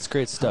 So that's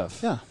great stuff.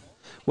 Yeah.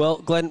 Well,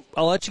 Glenn,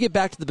 I'll let you get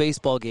back to the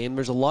baseball game.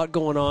 There's a lot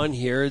going on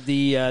here.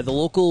 The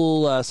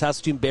local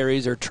Saskatoon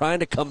Berries are trying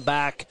to come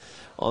back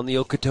on the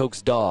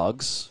Okotoks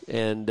Dogs,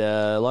 and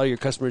a lot of your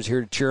customers here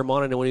to cheer them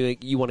on. I know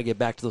you want to get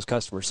back to those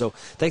customers. So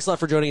thanks a lot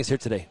for joining us here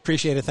today.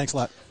 Appreciate it. Thanks a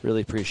lot.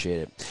 Really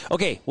appreciate it.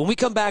 Okay, when we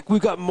come back,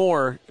 we've got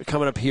more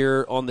coming up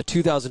here on the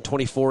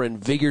 2024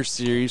 InVigor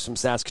Series from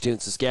Saskatoon,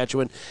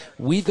 Saskatchewan.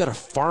 We've got a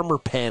farmer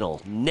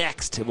panel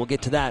next, and we'll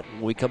get to that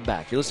when we come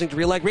back. You're listening to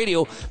RealAg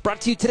Radio,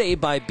 brought to you today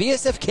by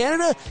BASF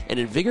Canada and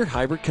InVigor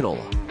Hybrid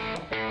Canola.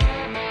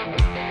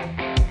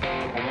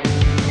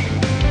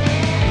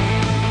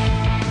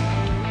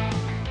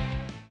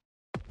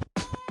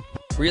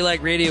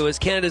 RealAg Radio is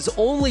Canada's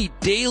only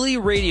daily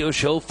radio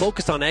show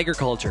focused on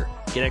agriculture.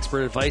 Get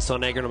expert advice on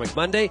Agronomic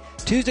Monday.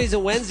 Tuesdays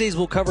and Wednesdays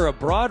will cover a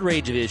broad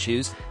range of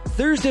issues.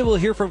 Thursday we'll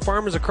hear from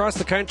farmers across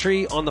the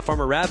country on the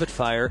Farmer Rapid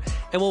Fire.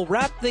 And we'll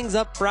wrap things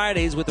up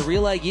Fridays with the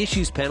RealAg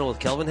Issues panel with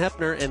Kelvin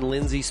Hepner and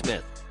Lindsay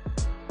Smith.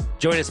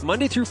 Join us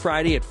Monday through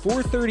Friday at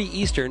 4:30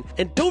 Eastern.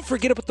 And don't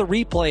forget about the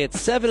replay at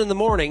 7 in the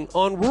morning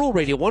on Rural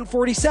Radio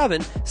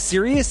 147,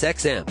 Sirius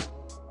XM.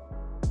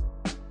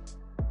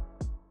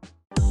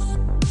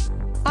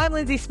 I'm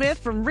Lindsay Smith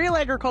from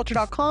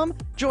RealAgriculture.com.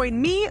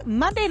 Join me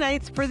Monday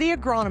nights for The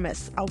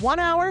Agronomists, a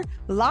 1-hour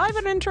live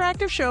and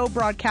interactive show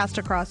broadcast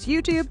across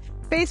YouTube,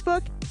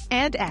 Facebook,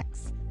 and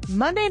X.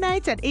 Monday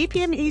nights at 8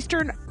 p.m.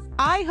 Eastern,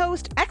 I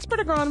host expert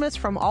agronomists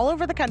from all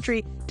over the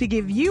country to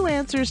give you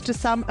answers to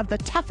some of the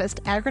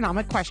toughest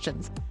agronomic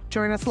questions.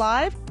 Join us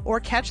live or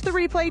catch the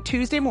replay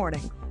Tuesday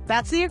morning.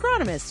 That's The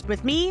Agronomist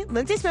with me,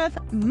 Lindsay Smith,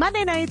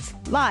 Monday nights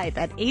live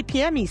at 8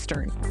 p.m.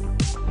 Eastern.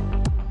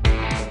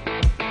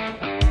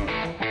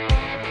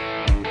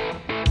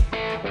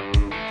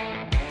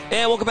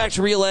 And welcome back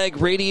to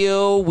RealAg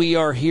Radio. We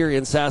are here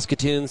in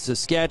Saskatoon,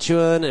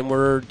 Saskatchewan, and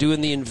we're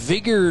doing the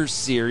InVigor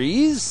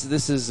Series.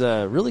 This is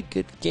a really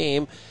good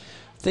game.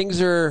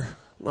 Things are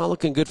not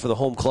looking good for the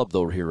home club,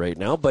 though, here right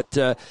now, but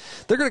they're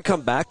going to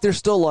come back. There's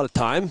still a lot of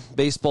time.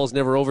 Baseball's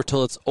never over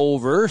till it's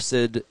over,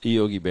 said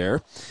Yogi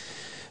Bear.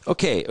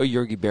 Okay,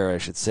 Yogi Bear, I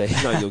should say,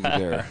 not Yogi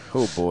Bear.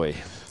 Oh, boy.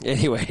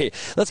 Anyway,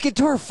 let's get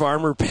to our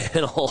farmer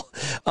panel.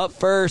 Up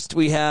first,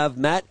 we have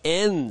Matt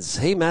Enns.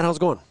 Hey, Matt, how's it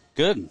going?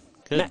 Good.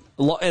 Matt,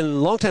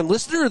 and longtime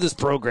listener of this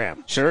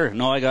program. Sure.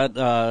 No, I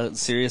got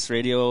Sirius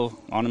Radio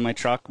on in my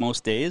truck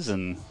most days,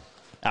 and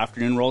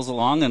afternoon rolls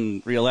along,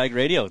 and RealAg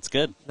Radio. It's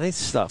good. Nice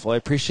stuff. Well, I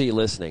appreciate you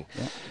listening.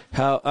 Yeah.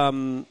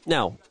 How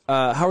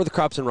are the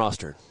crops in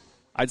roster?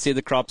 I'd say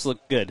the crops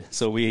look good.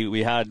 So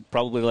we had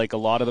probably like a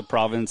lot of the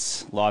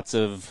province, lots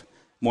of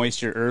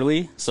moisture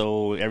early,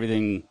 so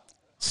everything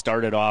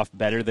started off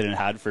better than it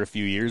had for a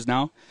few years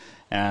now.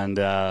 And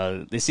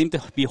they seem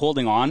to be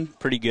holding on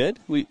pretty good.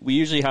 We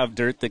usually have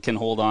dirt that can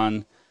hold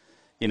on,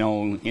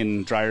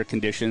 in drier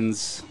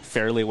conditions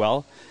fairly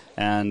well.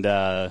 And,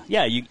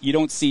 you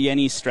don't see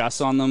any stress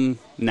on them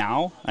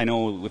now. I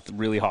know with the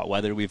really hot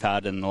weather we've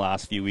had in the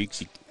last few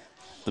weeks,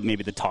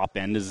 maybe the top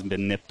end has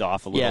been nipped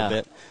off a little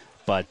bit.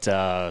 But,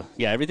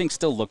 everything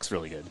still looks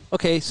really good.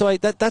 Okay, so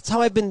that's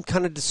how I've been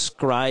kind of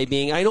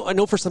describing. I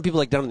know for some people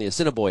like down in the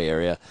Assiniboia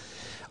area,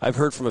 I've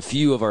heard from a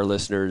few of our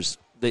listeners,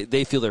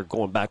 they feel they're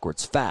going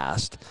backwards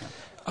fast.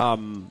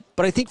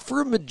 But I think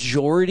for a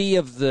majority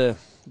of the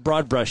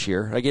broad brush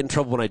here, I get in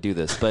trouble when I do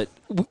this, but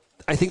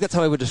I think that's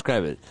how I would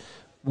describe it.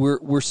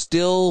 We're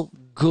still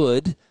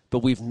good, but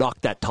we've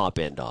knocked that top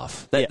end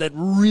off. That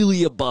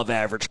really above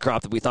average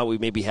crop that we thought we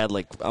maybe had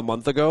like a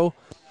month ago,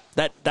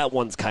 that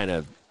one's kind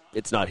of,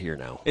 it's not here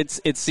now.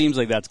 It seems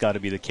like that's got to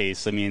be the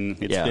case. I mean,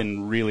 it's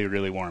been really,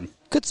 really warm.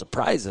 Could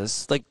surprise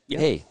us.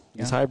 Hey,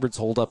 these hybrids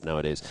hold up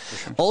nowadays.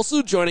 Sure.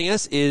 Also joining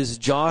us is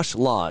Josh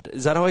Lade.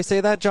 Is that how I say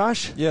that,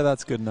 Josh? Yeah,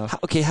 that's good enough.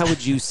 How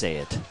would you say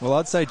it? Well,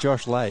 I'd say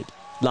Josh Lade.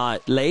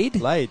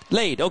 Lade?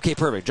 Lade. Okay,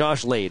 perfect.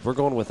 Josh Lade. We're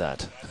going with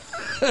that.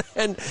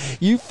 And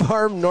you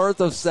farm north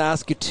of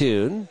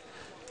Saskatoon.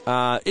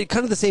 Kind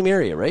of the same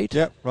area, right?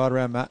 Yep, right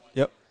around Matt.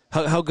 Yep.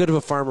 How good of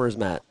a farmer is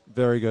Matt?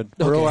 Very good.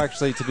 Okay. We're all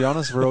actually, to be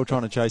honest, we're all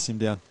trying to chase him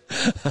down.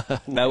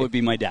 That would be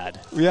my dad.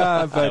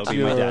 Yeah, but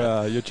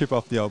you're chip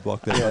off the old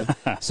block there.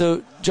 Yeah.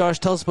 So, Josh,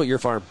 tell us about your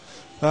farm.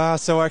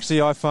 So actually,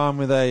 I farm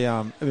with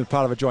I'm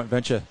part of a joint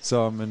venture.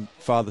 So I'm in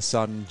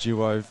father-son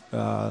duo,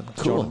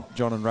 cool.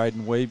 John and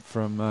Raiden Weeb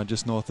from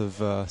just north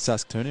of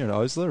Saskatoon here at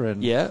Osler.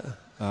 And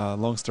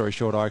long story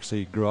short, I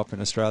actually grew up in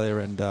Australia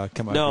and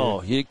come over.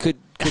 No, you couldn't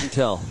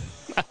tell.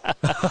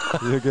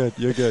 You're good.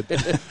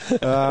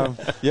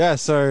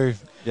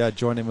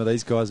 Joined in with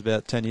these guys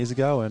about 10 years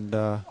ago, and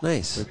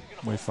nice.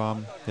 We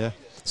farm. Yeah.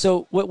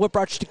 So what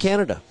brought you to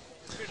Canada?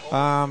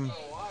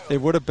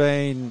 It would have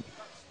been,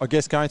 I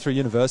guess, going through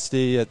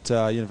university at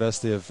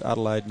University of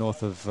Adelaide,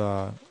 north of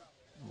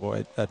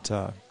Galway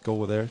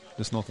there,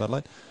 just north of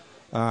Adelaide.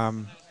 I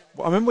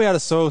remember we had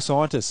a soil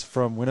scientist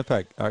from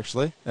Winnipeg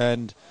actually,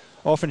 and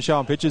often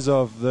showing pictures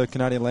of the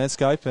Canadian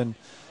landscape, and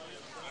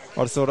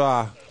I just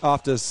thought,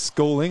 after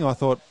schooling, I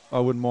thought I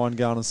wouldn't mind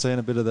going and seeing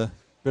a bit of the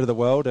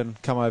world,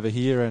 and come over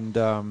here and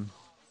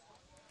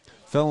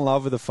fell in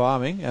love with the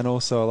farming and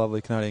also a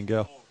lovely Canadian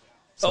girl.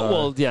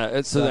 So,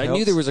 So I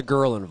knew there was a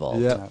girl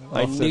involved. Yeah,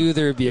 I knew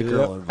there would be a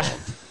girl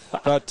involved.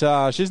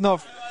 But she's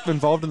not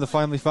involved in the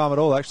family farm at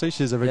all. Actually,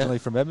 she's originally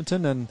from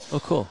Edmonton, and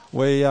cool.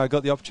 We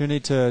got the opportunity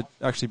to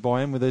actually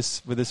buy in with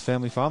this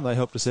family farm. They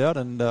helped us out,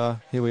 and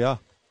here we are.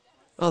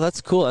 Oh,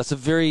 that's cool. That's a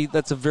very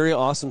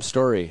awesome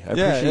story. I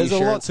appreciate there's a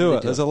lot to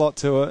it. There's a lot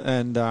to it,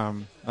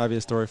 and maybe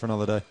a story for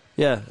another day.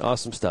 Yeah,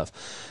 awesome stuff.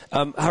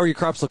 How are your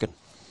crops looking?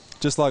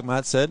 Just like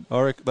Matt said,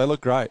 they look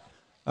great.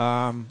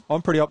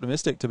 I'm pretty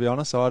optimistic, to be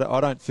honest.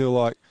 I don't feel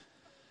like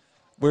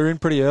we're in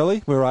pretty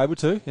early. We were able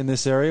to in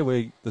this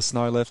area. The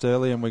snow left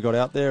early, and we got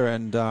out there,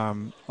 and I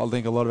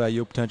think a lot of our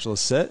yield potential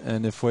is set.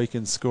 And if we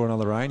can score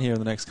another rain here in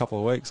the next couple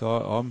of weeks,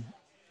 I'm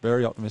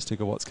very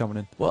optimistic of what's coming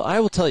in. Well, I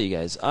will tell you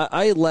guys,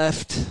 I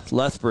left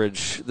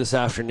Lethbridge this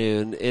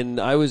afternoon, and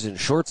I was in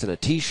shorts and a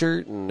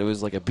T-shirt, and it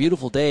was like a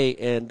beautiful day,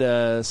 and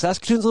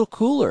Saskatoon's a little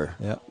cooler.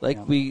 Yeah.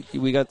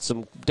 We got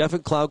some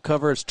definite cloud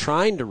cover. It's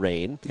trying to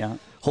rain. Yeah.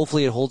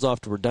 Hopefully it holds off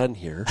till we're done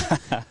here.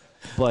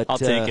 But I'll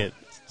take it.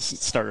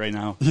 Start right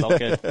now. It's all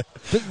good. But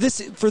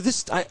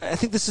I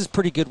think this is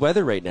pretty good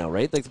weather right now,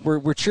 right? Like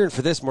we're cheering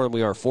for this more than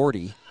we are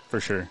 40. For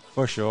sure.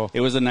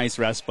 It was a nice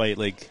respite,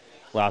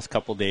 last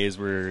couple days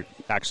were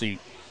actually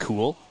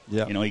cool.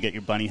 Yeah. You get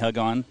your bunny hug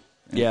on,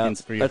 Yeah,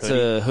 for your that's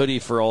hoodie. a hoodie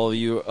for all of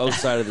you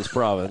outside of this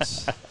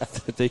province.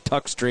 They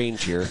talk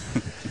strange here.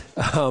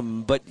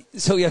 But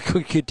so yeah,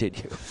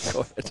 continue.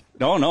 Go ahead.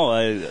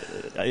 No,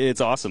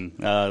 it's awesome.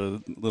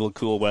 Little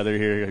cool weather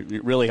here.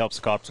 It really helps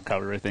the crops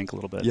recover, I think, a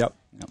little bit. Yep.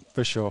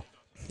 For sure.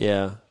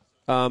 Yeah.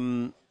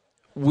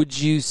 Would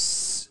you?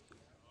 Is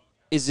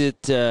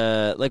it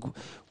like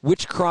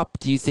which crop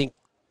do you think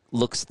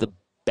looks the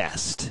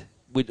best,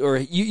 or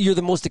you're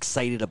the most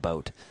excited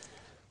about?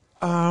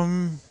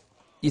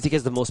 You think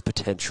has the most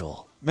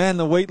potential? Man,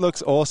 the wheat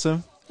looks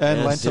awesome.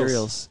 And lentils.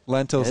 Cereals.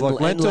 Lentils. And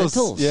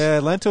lentils. Yeah,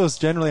 lentils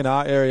generally in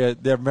our area,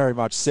 they're very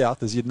much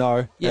south, as you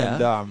know.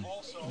 Yeah. And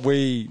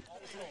we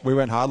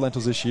went hard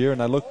lentils this year,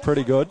 and they look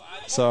pretty good.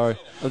 So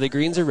Are they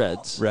greens or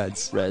reds?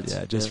 Reds.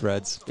 Yeah, just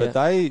reds. But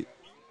Yeah.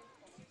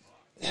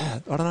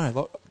 I don't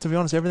know. To be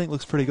honest, everything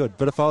looks pretty good.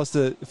 But if I was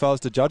to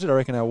judge it, I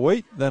reckon our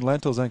wheat, then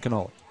lentils and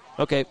canola.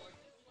 Okay.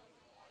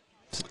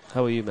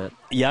 How are you, Matt?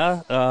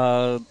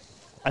 Yeah,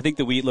 I think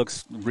the wheat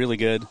looks really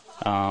good.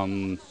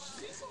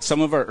 Some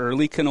of our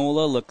early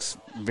canola looks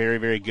very,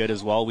 very good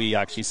as well. We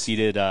actually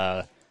seeded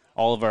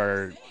all of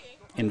our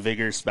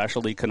InVigor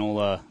specialty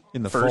canola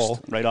in the first, fall,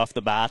 right off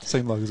the bat.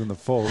 Seemed like it was in the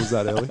fall. Was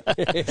that early?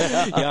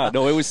 Yeah,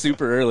 no, it was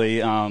super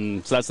early.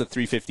 So that's the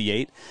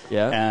 358.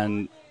 Yeah.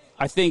 And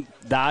I think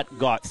that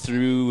got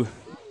through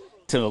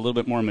to a little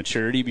bit more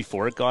maturity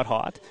before it got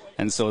hot,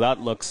 and so that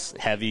looks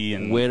heavy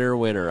and winner.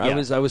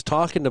 Yeah. I was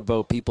talking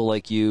about people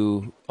like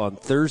you on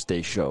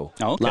Thursday's show.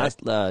 Oh,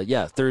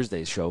 okay.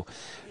 Thursday's show.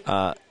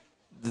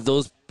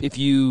 Those if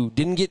you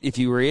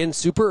were in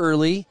super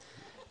early,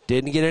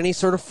 didn't get any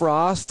sort of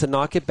frost to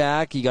knock it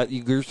back, you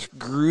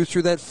grew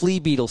through that flea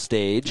beetle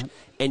stage,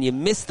 and you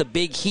missed the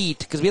big heat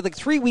because we had like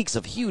 3 weeks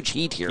of huge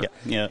heat here.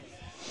 Yeah.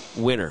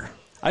 Winner.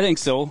 I think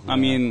so. Yeah. I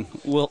mean,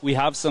 we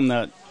have some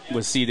that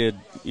was seeded,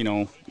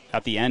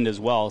 at the end as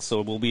well,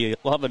 so we'll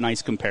have a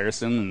nice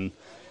comparison, and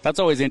that's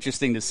always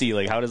interesting to see.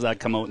 Like, how does that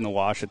come out in the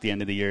wash at the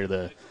end of the year?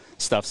 The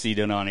stuff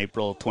seeded on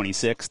April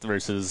 26th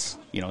versus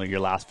your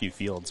last few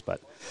fields.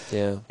 But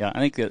yeah, I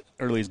think that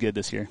early is good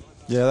this year.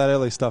 Yeah, that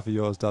early stuff of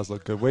yours does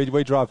look good.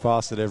 We drive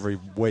past it every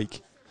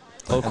week.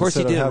 Oh, of course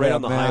you did it right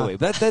on the highway.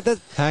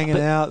 Hanging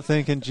out,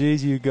 thinking,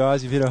 geez, you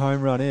guys, you've hit a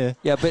home run here.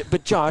 Yeah,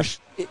 but Josh,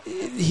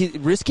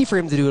 risky for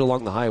him to do it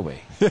along the highway,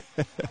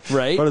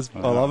 right?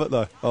 I love it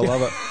though. I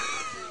love it.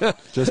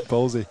 Just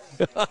ballsy.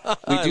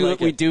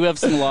 We do have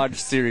some large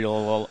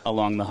cereal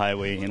along the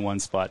highway in one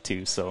spot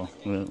too, so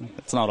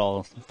it's not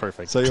all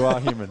perfect. So you are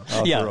human.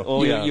 Yeah,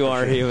 you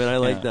are human. I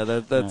like that.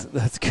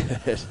 That's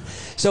good.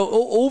 So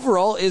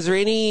overall, is there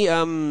any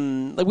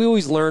we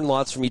always learn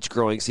lots from each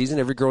growing season.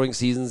 Every growing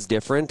season is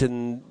different,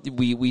 and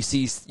we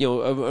see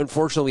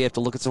unfortunately we have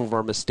to look at some of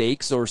our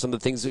mistakes or some of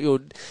the things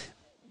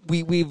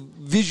we have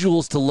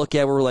visuals to look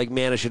at where we're like,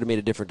 man, I should have made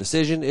a different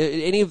decision.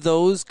 Any of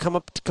those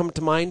come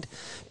to mind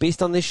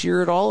based on this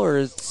year at all, or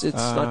it's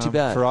not too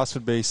bad? For us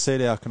would be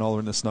seed our canola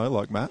in the snow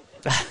like Matt.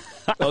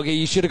 Okay,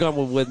 you should have gone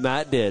with what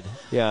Matt did.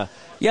 Yeah.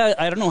 Yeah,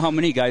 I don't know how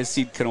many guys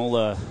seed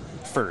canola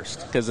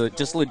first because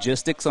just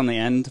logistics on the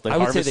end. I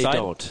would say they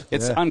don't.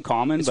 It's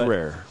uncommon. It's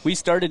rare. We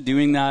started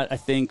doing that, I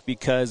think,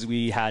 because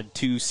we had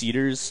 2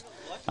 seeders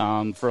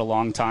for a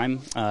long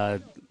time,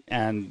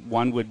 and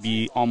one would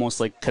be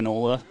almost like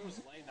canola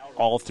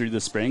all through the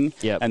spring,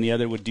 and the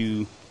other would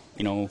do,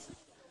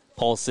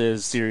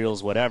 pulses,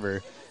 cereals,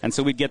 whatever. And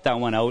so we'd get that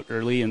one out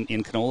early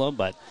in canola.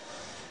 But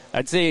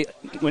I'd say,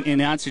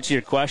 in answer to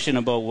your question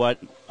about what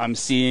I'm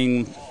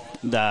seeing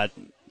that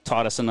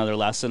taught us another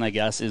lesson, I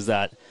guess, is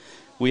that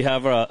we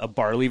have a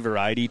barley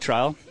variety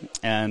trial.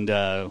 And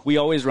we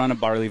always run a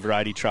barley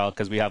variety trial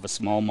because we have a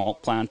small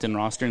malt plant in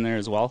Rostern there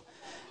as well.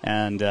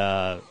 And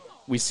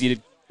we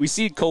seed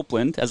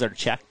Copeland as our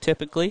check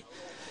typically.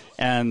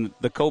 And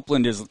the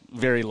Copeland is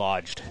very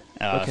lodged.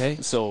 Okay.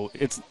 So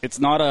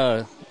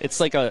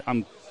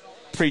I'm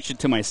preaching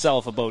to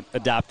myself about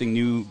adapting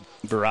new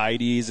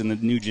varieties and the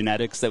new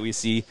genetics that we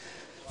see.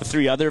 The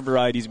 3 other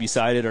varieties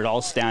beside it are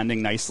all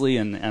standing nicely,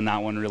 and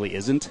that one really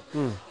isn't.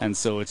 And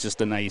so it's just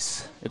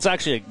it's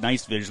actually a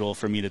nice visual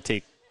for me to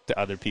take to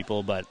other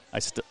people, but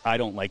I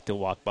don't like to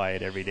walk by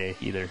it every day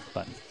either.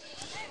 But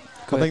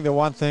I think the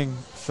one thing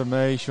for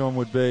me, Shaun,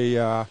 would be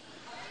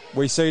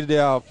we seeded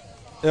our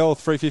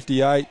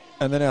L358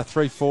 and then our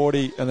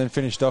 340 and then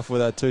finished off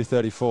with our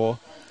 234.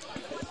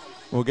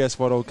 Well, guess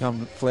what? All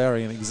come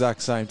flowering at the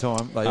exact same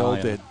time. They all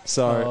did.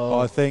 So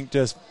I think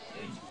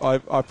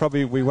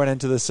we went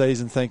into the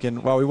season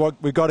thinking, well,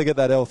 we got to get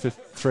that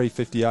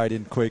L358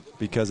 in quick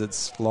because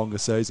it's longer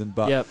season.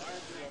 But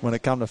when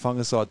it come to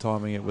fungicide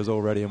timing, it was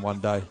already in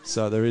one day.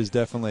 So there is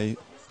definitely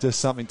just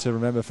something to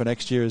remember for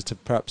next year is to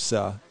perhaps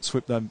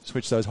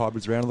switch those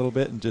hybrids around a little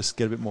bit and just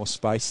get a bit more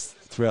space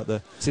throughout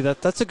the. See,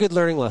 that's a good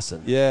learning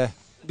lesson. Yeah.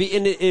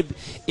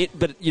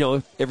 But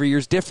every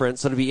year's different,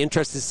 so it'll be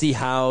interesting to see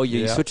how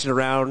you switch it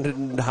around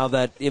and how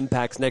that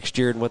impacts next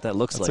year and what that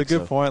looks like. That's a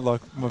good point.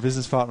 Like my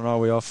business partner and I,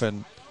 we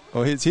often.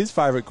 Well, his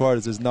favourite quote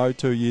is, "There's no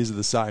 2 years are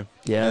the same."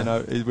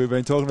 Yeah. We've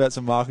been talking about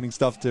some marketing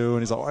stuff too, and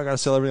he's like, "I got to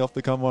sell everything off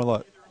the combine."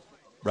 Like,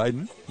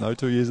 Braden, no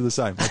 2 years are the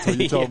same. That's what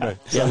you told me.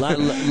 Yeah,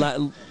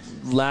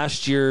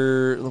 last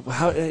year,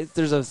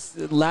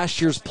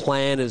 last year's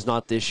plan is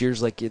not this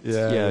year's. Like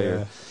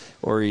it's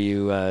or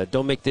you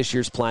don't make this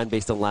year's plan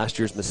based on last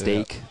year's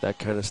mistake, that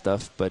kind of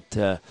stuff. But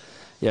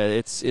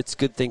it's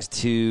good things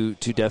to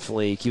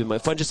definitely keep in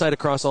mind. Fungicide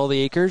across all the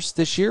acres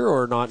this year,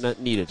 or not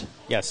needed?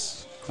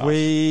 Yes,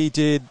 we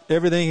did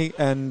everything,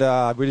 and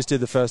we just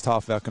did the first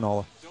half of our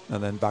canola,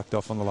 and then backed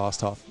off on the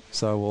last half.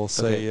 So we'll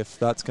see if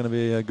that's going to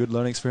be a good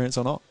learning experience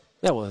or not.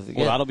 Yeah, well,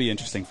 that'll be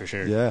interesting for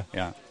sure.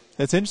 Yeah.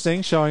 It's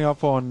interesting showing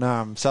up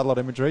on satellite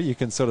imagery. You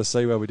can sort of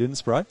see where we didn't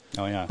spray.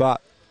 Oh, yeah.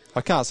 But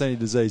I can't see any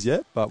disease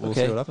yet, but we'll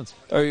see what happens.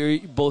 Are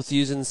you both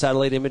using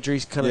satellite imagery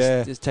kind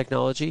of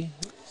technology?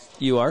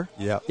 You are?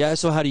 Yeah. Yeah,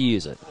 so how do you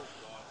use it?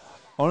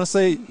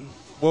 Honestly,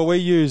 well, we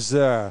use,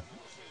 am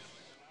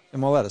I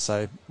allowed to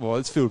say? Well,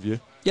 it's field view.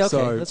 Yeah, okay,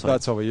 so that's fine.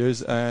 That's what we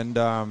use. And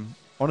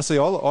honestly,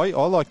 I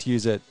like to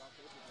use it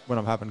when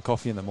I'm having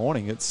coffee in the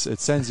morning. It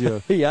sends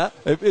you,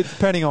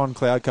 depending on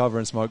cloud cover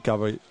and smoke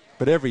cover,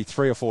 but every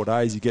 3 or 4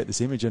 days you get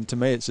this image, and to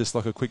me it's just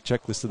like a quick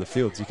checklist of the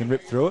fields. You can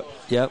rip through it.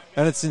 Yep.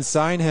 And it's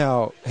insane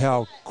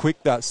how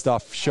quick that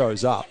stuff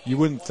shows up. You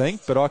wouldn't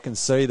think, but I can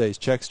see these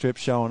check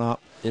strips showing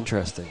up.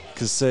 Interesting.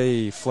 Can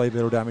see flea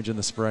beetle damage in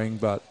the spring,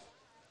 but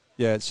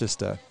yeah, it's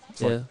just a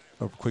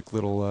quick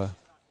little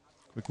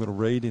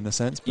read in a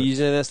sense. But You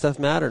using that stuff,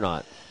 Matt, or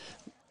not?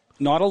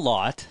 Not a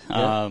lot.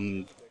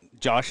 Yeah.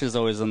 Josh is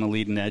always on the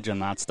leading edge on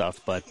that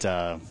stuff, but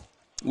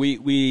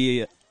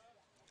we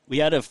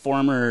had a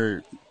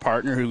former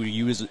partner who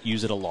use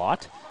it a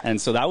lot, and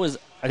so that was,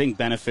 I think,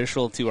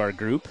 beneficial to our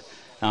group.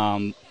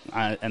 And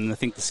I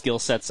think the skill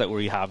sets that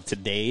we have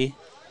today,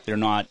 they're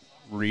not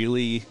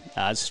really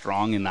as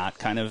strong in that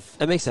kind of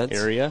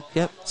area.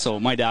 Yep. So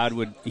my dad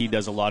he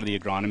does a lot of the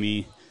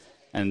agronomy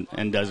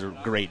and does a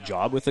great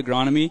job with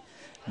agronomy,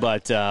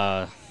 but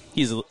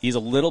he's a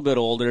little bit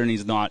older and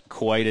he's not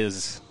quite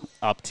as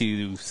up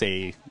to,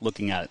 say,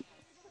 looking at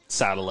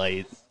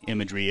satellite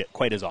imagery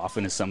quite as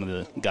often as some of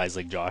the guys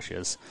like Josh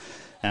is.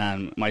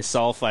 And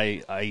myself,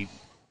 I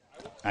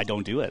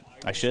don't do it.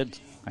 I should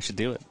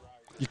do it.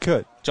 You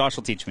could. Josh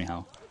will teach me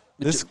how.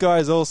 This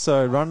guy's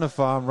also running a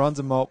farm, runs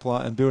a malt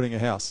plant, and building a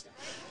house.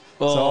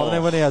 So I don't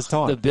know when he has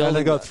time. And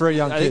they've got 3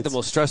 young kids. I think the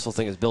most stressful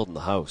thing is building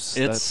the house.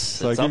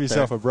 So give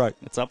yourself a break.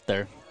 It's up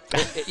there.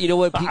 You know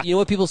what? You know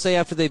what people say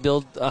after they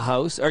build a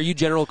house? Are you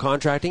general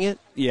contracting it?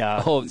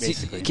 Yeah. Oh,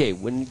 basically. Okay.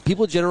 When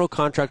people general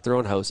contract their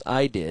own house,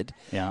 I did.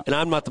 Yeah. And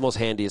I'm not the most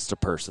handiest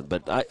person,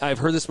 but I've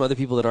heard this from other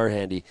people that are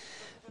handy.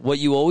 What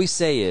you always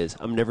say is,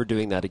 "I'm never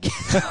doing that again."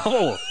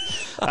 Oh,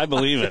 I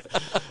believe it.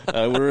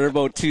 We're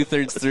about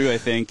 2/3 through, I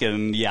think,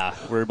 and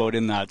we're about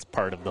in that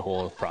part of the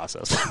whole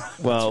process.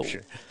 Well,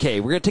 sure.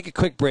 Okay, we're going to take a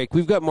quick break.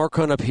 We've got more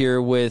coming up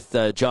here with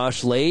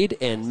Josh Lade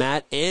and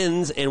Matt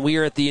Enns, and we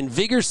are at the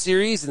InVigor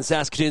Series in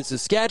Saskatoon,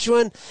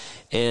 Saskatchewan,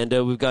 and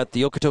we've got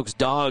the Okotoks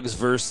Dogs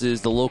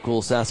versus the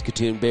local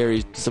Saskatoon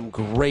Berries. Some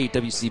great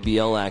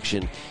WCBL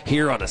action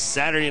here on a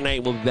Saturday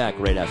night. We'll be back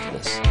right after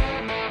this.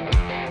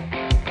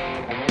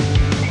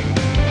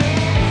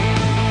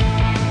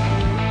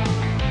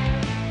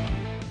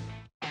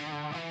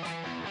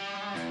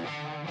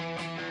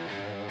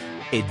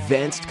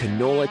 Advanced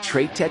canola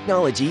trait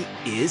technology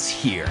is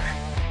here.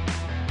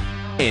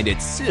 And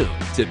it's soon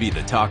to be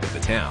the talk of the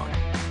town.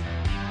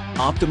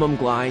 Optimum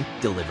Glide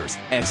delivers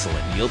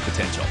excellent yield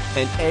potential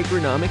and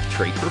agronomic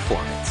trait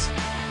performance.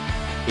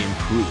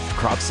 Improved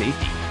crop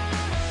safety.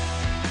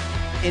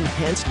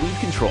 Enhanced weed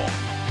control.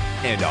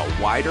 And a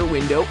wider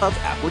window of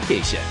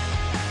application.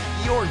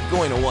 You're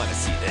going to want to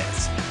see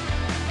this.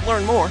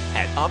 Learn more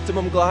at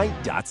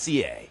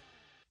OptimumGlide.ca.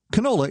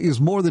 Canola is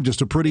more than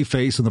just a pretty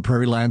face in the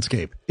prairie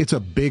landscape. It's a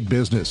big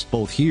business,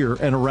 both here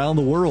and around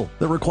the world,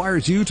 that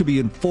requires you to be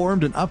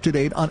informed and up to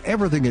date on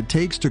everything it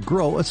takes to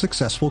grow a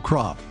successful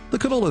crop. The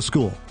Canola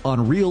School on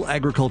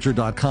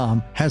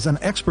RealAgriculture.com has an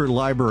expert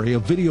library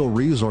of video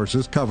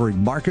resources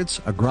covering markets,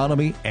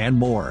 agronomy, and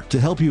more to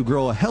help you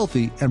grow a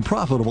healthy and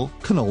profitable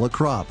canola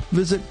crop.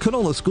 Visit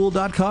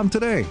canolaschool.com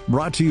today.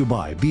 Brought to you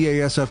by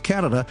BASF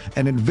Canada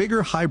and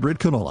InVigor Hybrid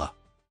Canola.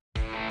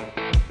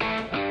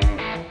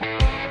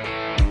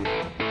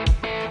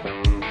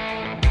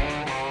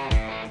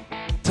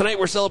 Tonight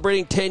we're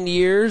celebrating 10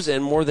 years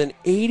and more than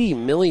 80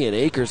 million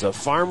acres of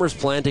farmers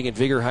planting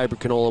InVigor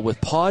hybrid canola with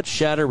pod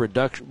shatter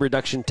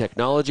reduction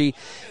technology.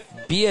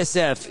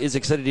 BASF is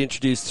excited to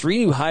introduce 3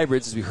 new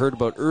hybrids, as we heard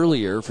about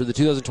earlier, for the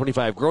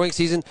 2025 growing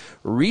season.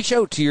 Reach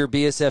out to your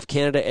BASF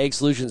Canada Ag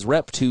Solutions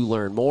rep to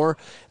learn more.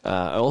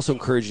 I also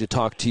encourage you to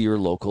talk to your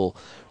local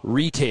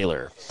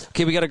retailer.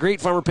 Okay, we got a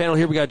great farmer panel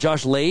here. We got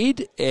Josh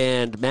Lade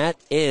and Matt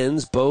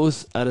Enns,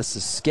 both out of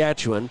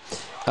Saskatchewan.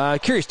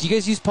 Curious, do you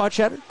guys use pod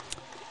shatter?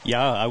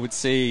 Yeah, I would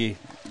say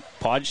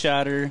pod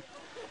shatter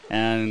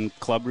and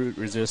club root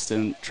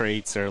resistant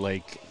traits are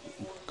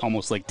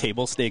almost like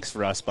table stakes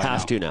for us by now.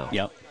 Have to now.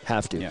 Yep.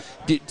 Have to. Yeah.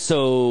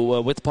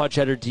 So with the pod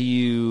shatter, do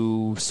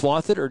you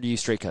swath it or do you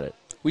straight cut it?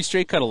 We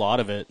straight cut a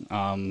lot of it.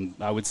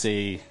 I would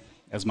say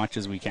as much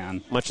as we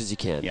can. Much as you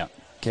can. Yeah.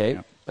 Okay.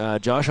 Yeah.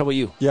 Josh, how about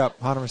you? Yep,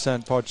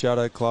 100% pod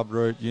shadow, club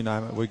root, you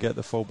name it. We get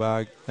the full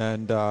bag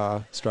and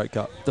straight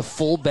cut. The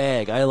full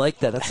bag. I like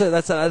that.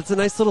 That's a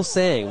nice little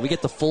saying. We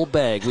get the full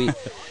bag.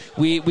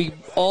 We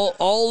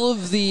all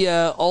of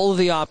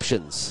the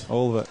options.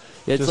 All of it.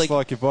 It's just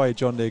like you buy a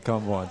John Deere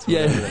combines.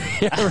 Yeah,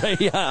 right.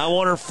 Yeah, I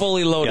want her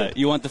fully loaded. Yeah,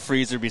 you want the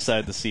freezer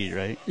beside the seat,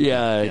 right?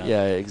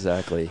 Yeah,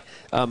 exactly.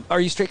 Are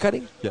you straight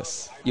cutting?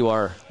 Yes. You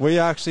are. We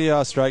actually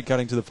are straight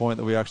cutting to the point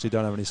that we actually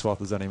don't have any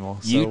swathers anymore.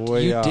 You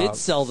did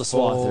sell the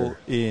swather.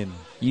 In.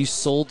 You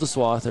sold the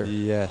swather.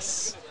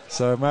 Yes.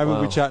 So maybe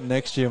we'll be chatting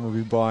next year and we'll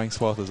be buying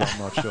swathers. I'm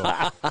not sure.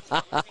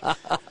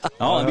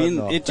 I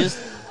mean,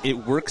 it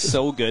works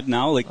so good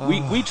now. Like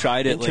we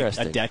tried it like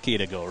a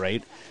decade ago,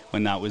 right?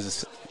 When that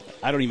was,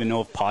 I don't even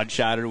know if pod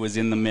shatter was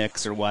in the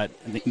mix or what.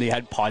 They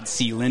had pod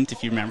sealant,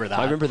 if you remember that.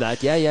 I remember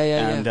that. Yeah.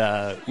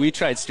 And we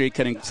tried straight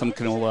cutting some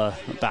canola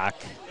back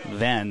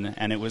then,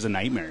 and it was a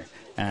nightmare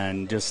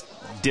and just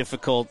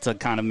difficult to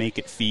kind of make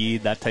it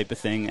feed, that type of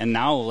thing. And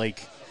now,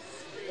 like,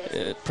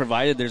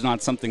 provided there's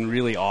not something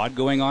really odd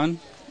going on,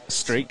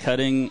 straight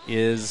cutting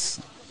is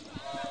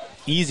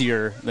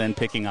easier than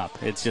picking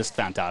up. It's just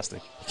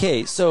fantastic.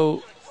 Okay,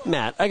 so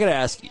Matt, I got to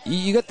ask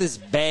you got this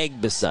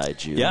bag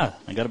beside you. Yeah,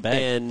 I got a bag.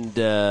 And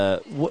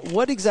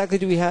what exactly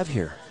do we have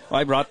here? Well,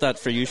 I brought that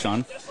for you,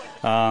 Shaun.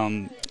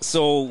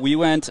 So we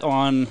went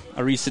on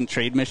a recent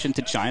trade mission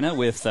to China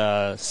with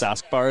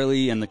Sask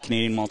Barley and the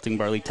Canadian Malting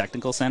Barley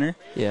Technical Center.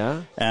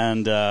 Yeah.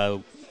 And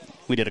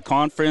we did a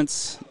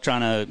conference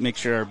trying to make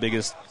sure our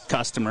biggest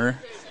customer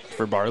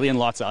for barley and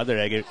lots of other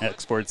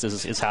exports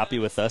is happy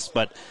with us.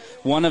 But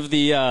one of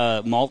the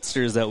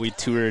maltsters that we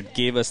toured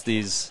gave us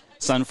these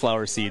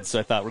sunflower seeds. So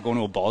I thought, we're going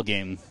to a ball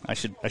game. I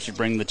should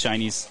bring the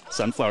Chinese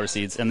sunflower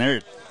seeds. And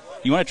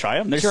you want to try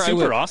them? They're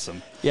super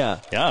awesome. Yeah.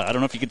 Yeah, I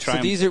don't know if you could try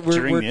them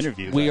during the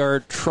interview. We are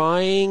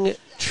trying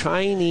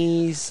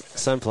Chinese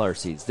sunflower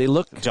seeds. They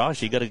look...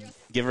 Josh, you got to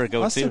give her a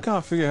go, I still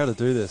can't figure out how to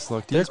do this.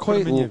 Like, they're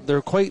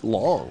quite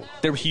long.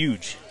 They're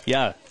huge.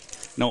 Yeah.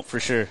 No, for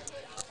sure.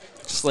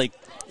 Just like...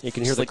 You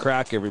can hear the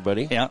crack,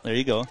 everybody. Yeah, there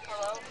you go.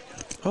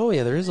 Oh,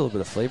 yeah, there is a little bit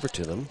of flavor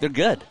to them. They're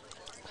good.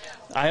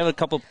 I have a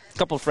couple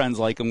friends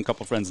like them, a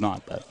couple friends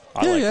not, but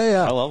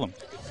I love them.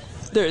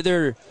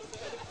 They're...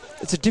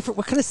 It's a different...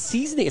 What kind of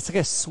seasoning? It's like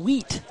a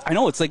sweet... I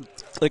know, it's like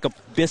a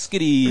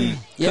biscuity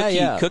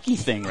cookie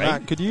thing, right?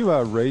 Matt, could you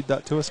read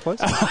that to us,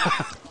 please?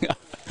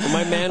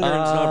 My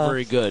Mandarin's not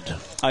very good.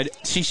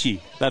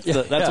 Shishi. That's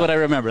what I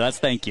remember. That's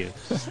thank you.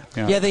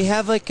 Yeah, they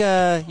have like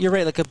you're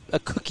right, like a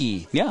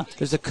cookie. Yeah.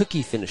 There's a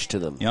cookie finish to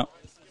them. Yeah.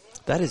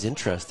 That is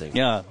interesting.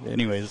 Yeah,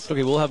 anyways.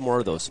 Okay, we'll have more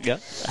of those. Yeah.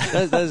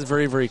 that is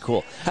very, very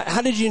cool.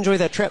 How did you enjoy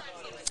that trip?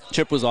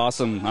 Trip was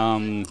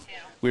awesome.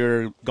 We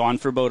were gone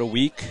for about a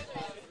week.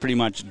 Pretty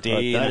much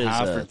day and a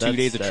half or 2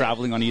 days of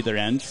traveling on either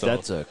end. So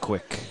that's a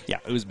quick. Yeah,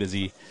 it was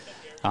busy.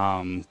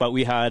 But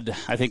we had,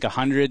 I think,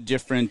 100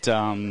 different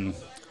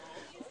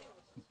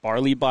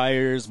barley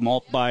buyers,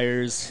 malt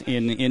buyers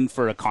in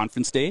for a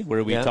conference day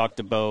where we talked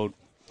about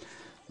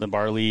the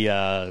barley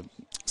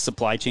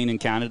supply chain in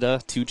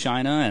Canada to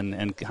China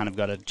and kind of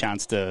got a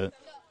chance to...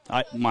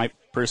 my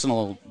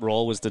personal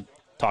role was to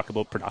talk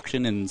about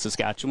production in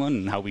Saskatchewan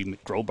and how we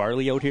grow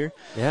barley out here.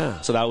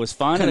 Yeah. So that was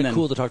fun. Kind of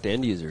cool to talk to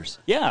end users.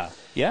 Yeah.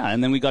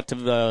 And then we got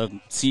to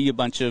see a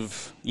bunch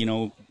of,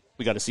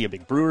 we got to see a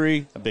big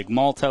brewery, a big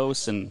malt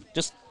house, and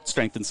just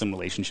strengthen some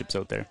relationships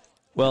out there.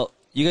 Well,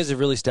 you guys have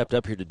really stepped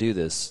up here to do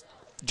this.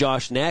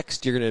 Josh,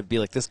 next, you're going to be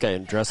like this guy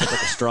and dress up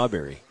like a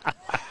strawberry.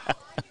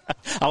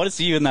 I want to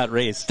see you in that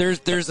race.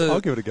 I'll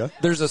give it a go.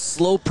 There's a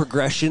slow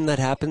progression that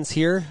happens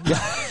here.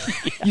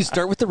 You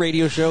start with the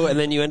radio show, and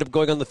then you end up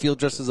going on the field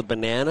dressed as a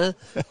banana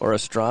or a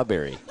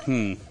strawberry.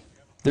 They're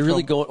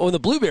really going... Oh, and the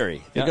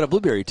blueberry. You've got a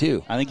blueberry,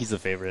 too. I think he's the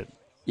favorite.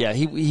 Yeah,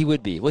 he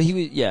would be. Well, he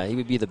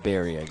would be the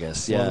berry, I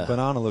guess. Yeah. Well, the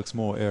banana looks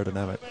more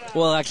aerodynamic.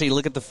 Well, actually,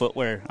 look at the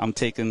footwear. I'm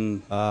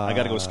taking... I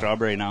got to go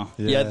strawberry now.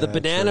 Yeah, the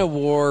banana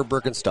wore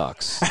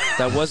Birkenstocks.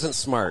 That wasn't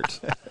smart.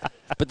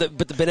 But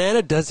the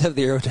banana does have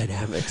the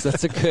aerodynamics.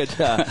 That's a good...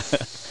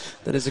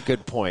 that is a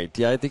good point.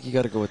 Yeah, I think you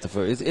got to go with the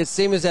foot. It's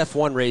same as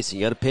F1 racing.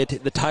 You got to pay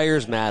the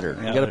tires matter.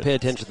 You got to pay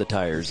attention to the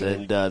tires,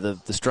 and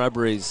the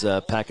strawberries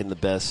packing the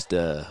best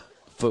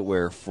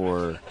footwear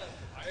for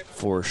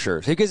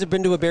sure. So you guys have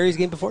been to a Berries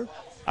game before?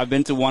 I've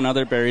been to one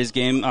other Berries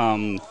game.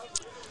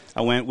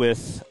 I went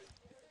with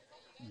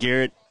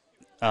Garrett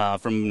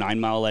from 9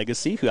 Mile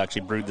Legacy, who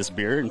actually brewed this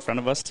beer in front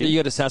of us too. You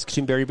got a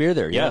Saskatoon Berry beer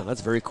there. Yeah,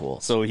 that's very cool.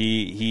 So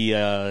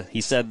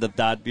he said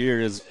that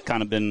beer has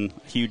kind of been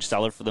a huge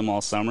seller for them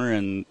all summer,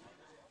 and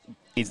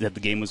he said the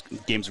games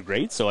were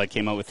great. So I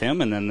came out with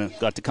him, and then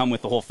got to come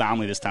with the whole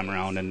family this time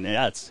around. And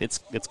yeah,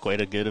 it's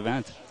quite a good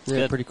event. It's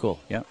good. Pretty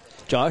cool. Yeah.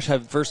 Josh,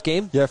 have first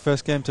game? Yeah,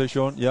 first game too,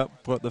 Shaun.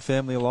 Yep, brought the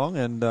family along,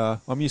 and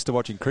I'm used to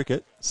watching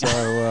cricket, so...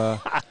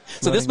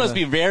 so this must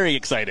be very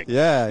exciting.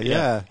 Yeah,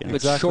 exactly.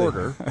 It's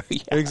shorter.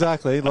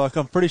 Exactly. Like,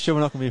 I'm pretty sure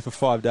we're not going to be here for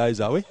 5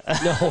 days, are we?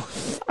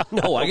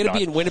 No, I'm going to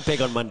be in Winnipeg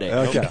on Monday.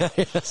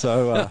 Okay.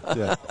 So,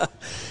 yeah.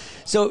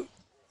 So,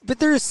 but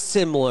they're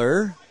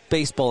similar,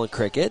 baseball and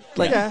cricket.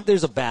 Like,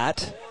 there's a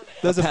bat.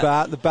 There's a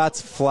bat. The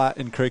bat's flat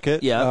in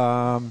cricket.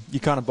 Yeah. You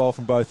kind of bowl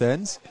from both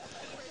ends.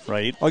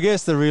 Right. I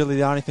guess the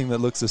only thing that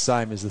looks the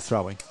same is the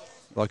throwing.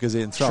 Like, as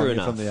in throwing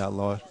it from the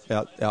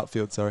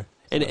outfield, sorry.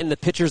 And the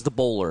pitcher's the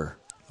bowler.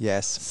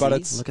 Yes. See? But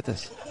it's... Look at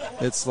this.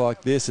 It's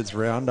like this. It's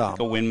round arm. Like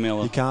a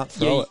windmill. You can't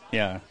throw it.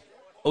 Yeah.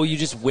 Oh, you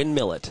just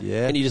windmill it.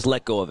 Yeah. And you just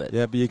let go of it.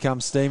 Yeah, but you come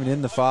steaming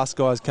in. The fast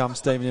guys come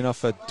steaming in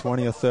off a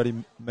 20 or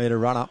 30-metre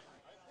run-up.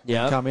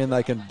 Yeah. Come in,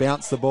 they can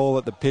bounce the ball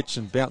at the pitch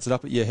and bounce it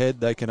up at your head.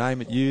 They can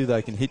aim at you.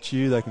 They can hit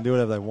you. They can do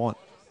whatever they want.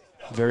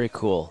 Very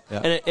cool.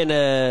 Yeah.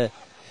 And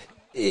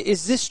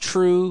is this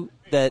true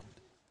that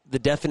the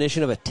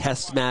definition of a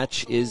test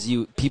match is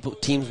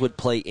teams would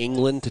play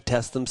England to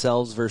test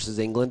themselves versus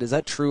England? Is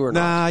that true or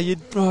not?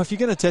 Nah, if you're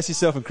going to test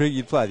yourself in cricket,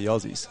 you'd play the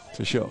Aussies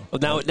for sure.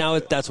 Well, now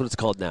that's what it's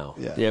called now.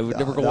 Yeah, we've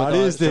never gone it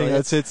is Australia.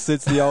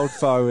 It's the old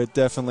foe. It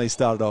definitely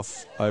started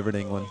off over in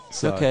England.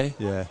 So, okay.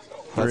 Yeah.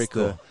 Very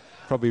cool.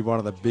 Probably one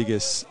of the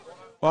biggest.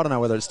 I don't know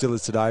whether it still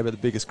is today, but the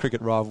biggest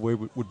cricket rivalry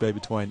would be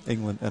between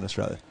England and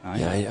Australia.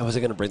 Yeah, I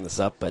wasn't going to bring this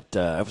up, but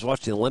I was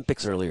watching the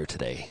Olympics earlier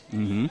today,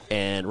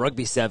 and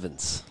rugby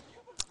sevens.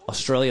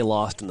 Australia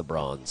lost in the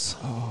bronze.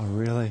 Oh,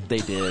 really? They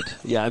did.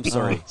 Yeah, I'm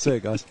sorry. See you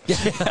guys.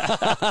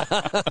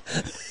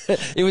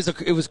 It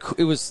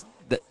was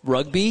the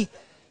rugby.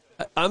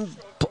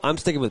 I'm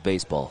sticking with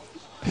baseball.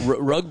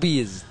 Rugby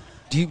is.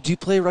 Do you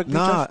play rugby? No,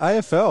 Josh?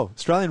 AFL,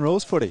 Australian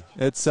rules footy.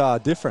 It's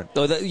different.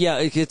 Oh,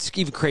 it's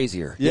even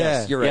crazier. Yeah,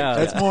 yes, you're right. Yeah.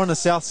 It's more on the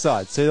south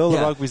side. See, all the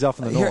rugby's up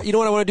in the north. You know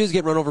what I want to do is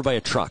get run over by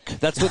a truck.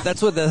 That's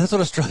what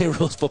Australian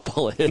rules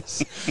football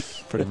is.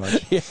 Pretty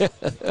much. Yeah.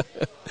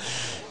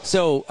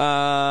 So,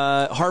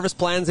 harvest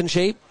plans in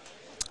shape?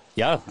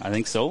 Yeah, I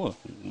think so.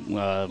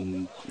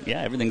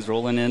 Everything's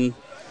rolling in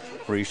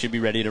where you should be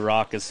ready to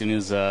rock as soon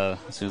as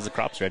the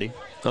crop's ready.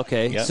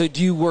 Okay. Yeah. So,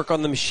 do you work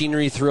on the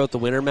machinery throughout the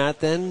winter, Matt?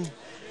 Then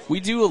we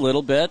do a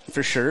little bit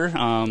for sure.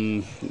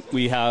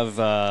 We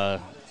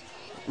have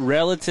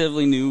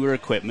relatively newer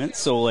equipment,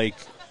 so like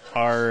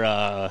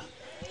our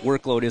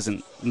workload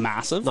isn't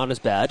massive. Not as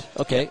bad.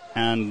 Okay.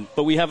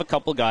 But we have a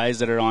couple guys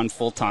that are on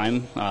full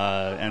time,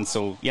 and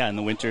so in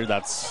the winter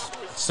that's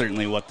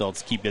certainly what they'll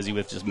keep busy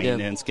with, just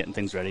maintenance, getting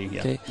things ready. Yeah.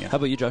 Okay. Yeah. How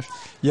about you, Josh?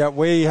 Yeah,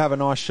 we have a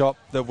nice shop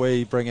that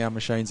we bring our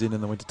machines in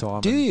the winter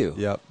time. Do you?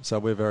 Yeah. So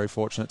we're very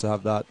fortunate to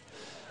have that.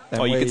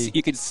 And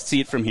you could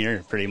see it from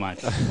here, pretty much.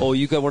 Oh,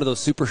 you got one of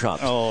those super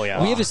shops. Oh,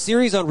 yeah. We have a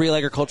series on Real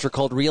Agriculture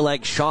called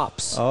RealAg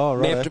Shops. Oh,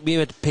 right. We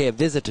have to pay a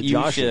visit to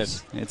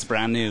Josh's. It's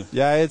brand new.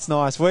 Yeah, it's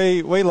nice.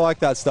 We like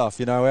that stuff.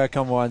 You know, our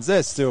combines,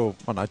 they're still,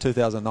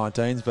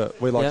 2019s,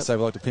 but we like to say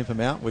we like to pimp them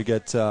out. We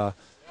get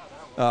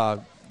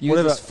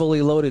use this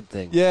fully loaded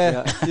thing.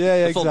 Yeah,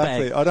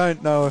 exactly. Bag. I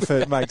don't know if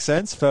it makes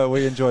sense, but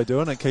we enjoy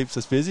doing it. It keeps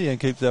us busy and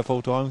keeps our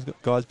full-time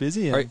guys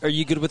busy. And Are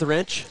you good with a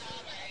wrench?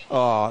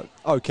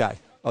 Okay.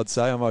 I'd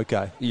say I'm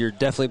okay. You're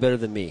definitely better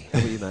than me. How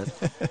about you, man?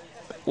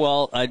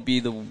 Well, I'd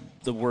be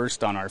the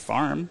worst on our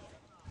farm.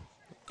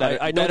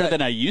 I know better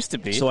than I used to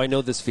be. So I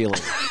know this feeling.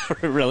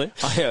 Really?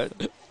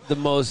 The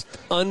most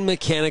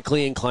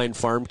unmechanically inclined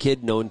farm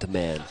kid known to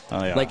man.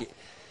 Oh, yeah. Like,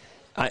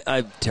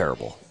 I'm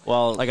terrible.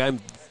 Well, like I'm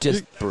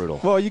just brutal.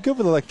 Well, you're good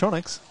with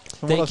electronics.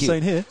 From what I've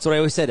seen here. That's what I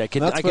always said. I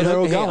can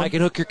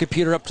hook your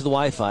computer up to the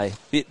Wi-Fi.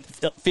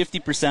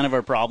 50% of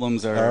our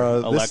problems are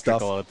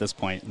electrical at this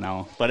point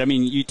now. But I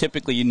mean, you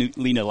typically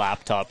need a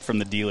laptop from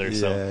the dealer.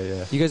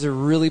 Yeah. You guys are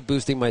really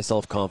boosting my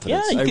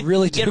self-confidence. Yeah, I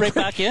really do. Get right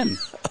back in.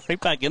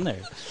 Right back in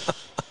there.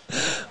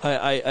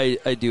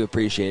 I do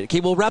appreciate it.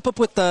 Okay, we'll wrap up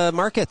with the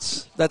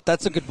markets.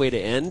 That's a good way to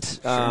end.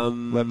 Sure.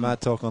 Let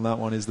Matt talk on that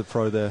one. He's the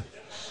pro there.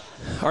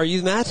 Are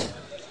you, Matt?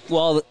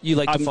 Well, you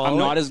like to follow I'm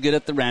not as good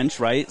at the wrench,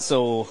 right?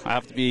 So I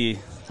have to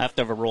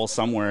have a role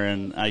somewhere,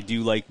 and I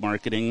do like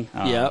marketing.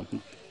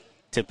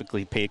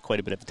 Typically pay quite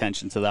a bit of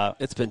attention to that.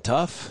 It's been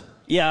tough.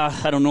 Yeah,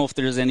 I don't know if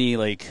there's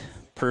any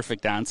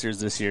perfect answers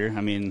this year. I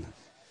mean,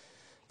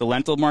 the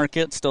lentil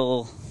market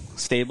still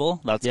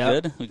stable. That's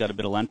good. We got a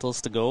bit of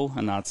lentils to go,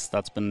 and that's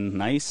been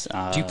nice.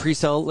 Do you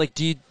pre-sell?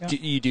 Do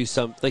you do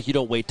some? You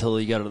don't wait till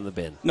you get it in the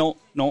bin? No,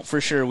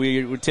 for sure.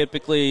 We would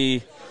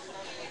typically.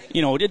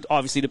 It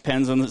obviously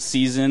depends on the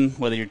season,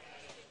 whether you're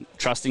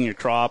trusting your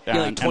crop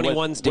and,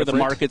 21's where the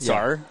markets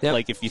are. Yep.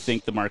 Like if you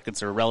think the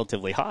markets are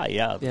relatively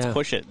high, let's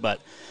push it.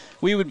 But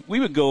we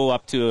would go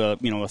up to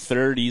a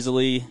third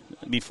easily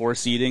before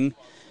seeding,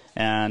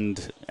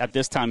 and at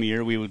this time of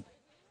year we would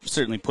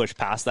certainly push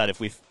past that if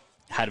we've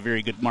had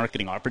very good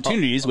marketing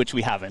opportunities, which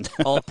we haven't.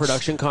 All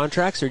production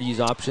contracts, or do you use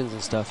options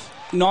and stuff?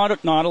 Not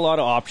a lot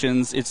of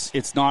options.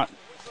 It's not.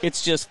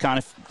 It's just kind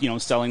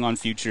of, selling on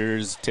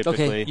futures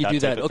typically. Okay, you do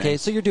that. Okay,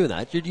 so you're doing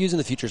that. You're using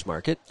the futures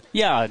market.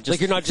 Yeah, just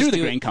you're not through just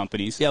the grain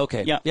companies. Yeah,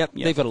 okay. Yeah.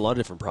 They've got a lot of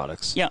different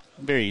products. Yeah,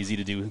 very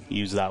easy to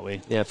use that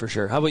way. Yeah, for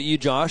sure. How about you,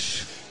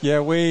 Josh? Yeah,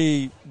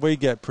 we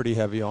get pretty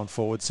heavy on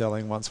forward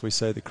selling once we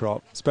see the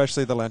crop.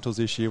 Especially the lentils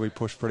this year, we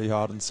pushed pretty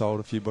hard and sold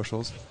a few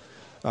bushels.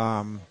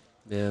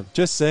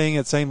 Just seeing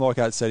it seemed like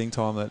at setting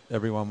time that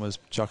everyone was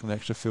chucking an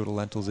extra field of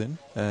lentils in,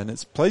 and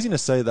it's pleasing to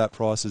see that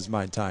price is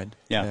maintained.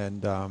 Yeah.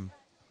 And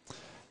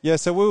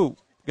so we'll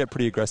get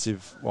pretty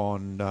aggressive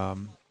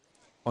on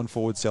on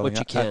forward selling. What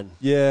you can.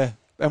 Yeah,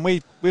 and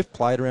we've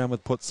played around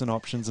with puts and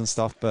options and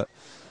stuff, but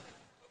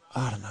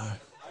I don't know.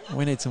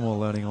 We need some more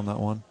learning on that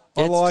one.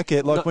 I like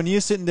it. Like when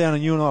you're sitting down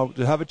and you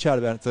and I have a chat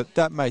about it,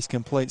 that makes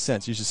complete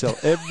sense. You should sell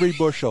every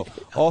bushel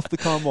off the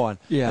combine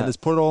and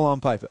just put it all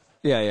on paper.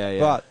 Yeah.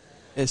 But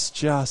it's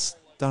just,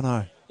 don't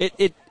know.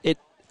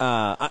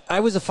 I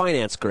was a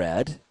finance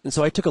grad, and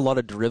so I took a lot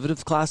of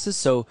derivative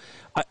classes.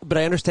 But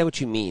I understand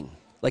what you mean.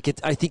 Like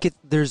I think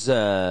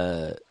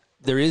the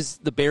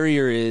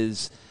barrier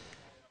is.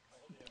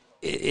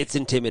 It's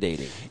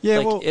intimidating.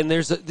 Yeah, and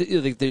there's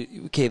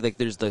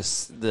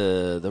there's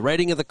the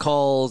writing of the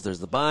calls, there's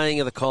the buying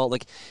of the call. I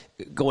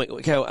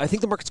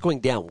think the market's going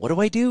down. What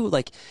do I do?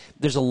 Like,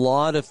 there's a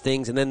lot of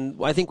things, and then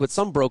I think what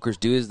some brokers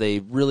do is they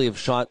really have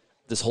shot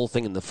this whole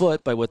thing in the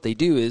foot by what they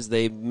do is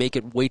they make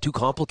it way too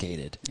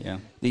complicated. Yeah,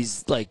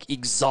 these like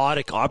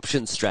exotic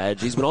option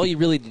strategies when all you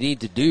really need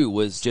to do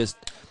was just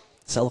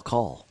sell a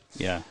call.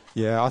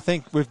 Yeah, I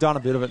think we've done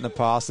a bit of it in the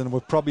past, and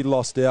we've probably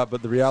lost out,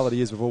 but the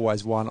reality is we've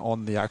always won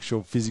on the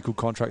actual physical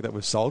contract that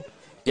we've sold.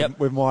 Yep.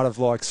 We might have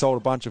sold a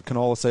bunch of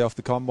canola, say, off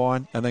the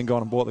combine, and then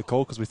gone and bought the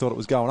call because we thought it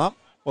was going up.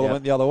 Well, it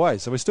went the other way,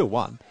 so we still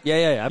won.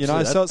 Yeah,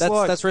 absolutely.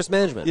 So that's risk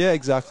management. Yeah,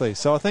 exactly.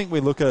 So I think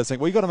we look at it and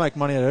think, we've got to make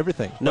money out of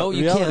everything. No,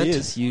 you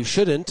can't. You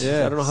shouldn't.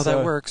 Yeah, I don't know how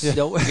that works.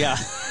 Yeah.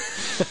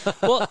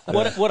 Well,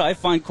 what I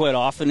find quite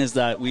often is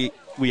that we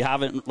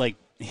haven't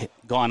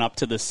gone up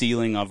to the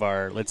ceiling of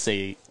our, let's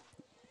say,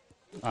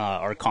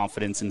 our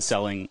confidence in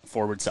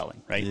forward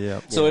selling, right? Yeah.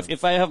 So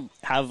if I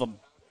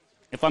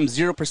if I'm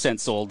 0%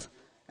 sold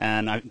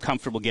and I'm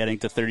comfortable getting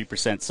to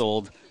 30%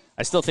 sold,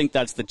 I still think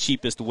that's the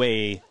cheapest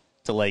way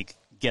to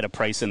get a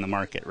price in the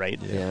market, right?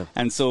 Yeah.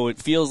 And so it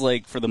feels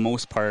like for the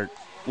most part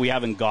we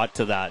haven't got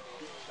to that,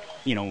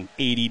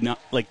 80,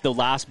 the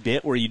last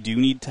bit where you do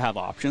need to have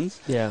options.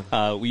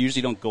 Yeah. We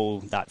usually don't go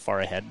that far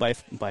ahead by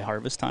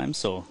harvest time,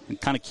 so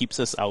it kind of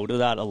keeps us out of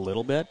that a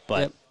little bit, but.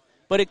 Yep.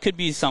 But it could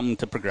be something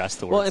to progress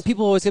towards. Well, and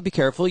people always got to be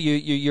careful.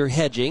 You're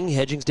hedging.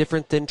 Hedging's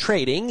different than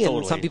trading. And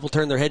Totally. some people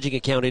turn their hedging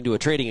account into a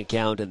trading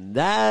account. And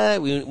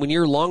that, when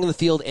you're long in the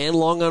field and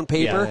long on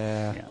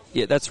paper,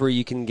 that's where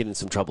you can get in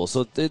some trouble.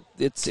 So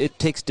it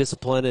takes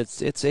discipline.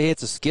 It's a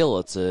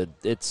skill.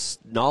 It's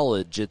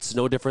knowledge. It's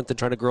no different than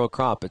trying to grow a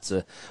crop. It's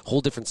a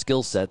whole different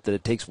skill set that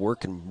it takes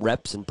work and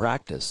reps and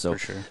practice. So for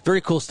sure.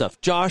 Very cool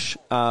stuff. Josh,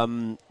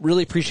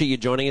 really appreciate you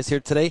joining us here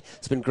today.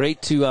 It's been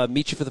great to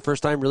meet you for the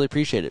first time. Really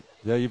appreciate it.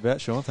 Yeah, you bet,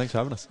 Shaun. Thanks for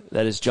having us.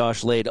 That is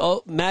Josh Lade.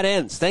 Oh, Matt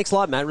Enns. Thanks a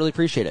lot, Matt. Really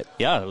appreciate it.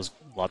 Yeah, it was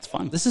lots of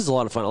fun. This is a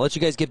lot of fun. I'll let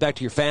you guys get back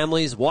to your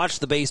families, watch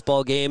the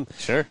baseball game.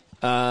 Sure.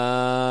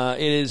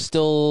 It is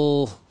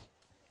still...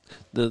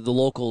 The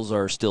locals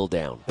are still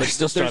down. But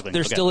still struggling.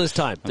 There still is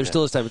time. There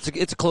still is time.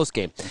 It's a close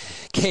game.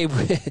 Okay,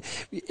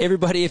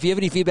 everybody, if you have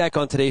any feedback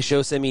on today's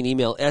show, send me an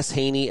email,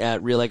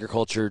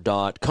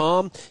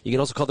 shaney@realagriculture.com. You can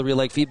also call the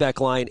Real Ag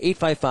feedback line,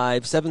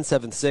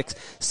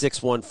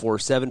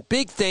 855-776-6147.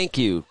 Big thank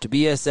you to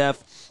BASF,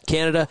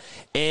 Canada,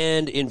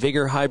 and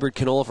InVigor Hybrid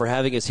Canola for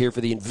having us here for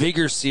the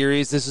InVigor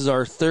Series. This is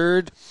our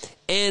third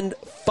and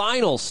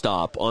final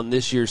stop on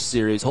this year's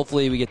series.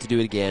 Hopefully we get to do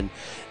it again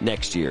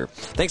next year.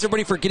 Thanks,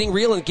 everybody, for getting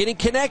real and getting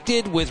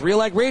connected with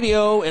RealAg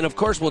Radio. And, of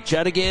course, we'll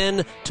chat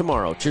again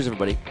tomorrow. Cheers,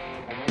 everybody.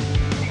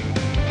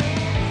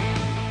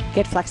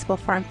 Get flexible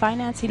farm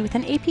financing with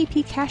an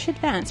APP cash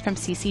advance from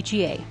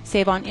CCGA.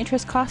 Save on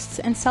interest costs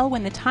and sell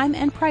when the time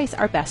and price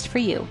are best for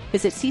you.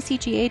 Visit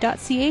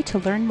ccga.ca to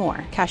learn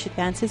more. Cash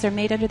advances are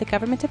made under the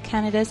Government of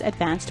Canada's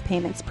Advanced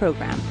Payments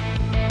Program.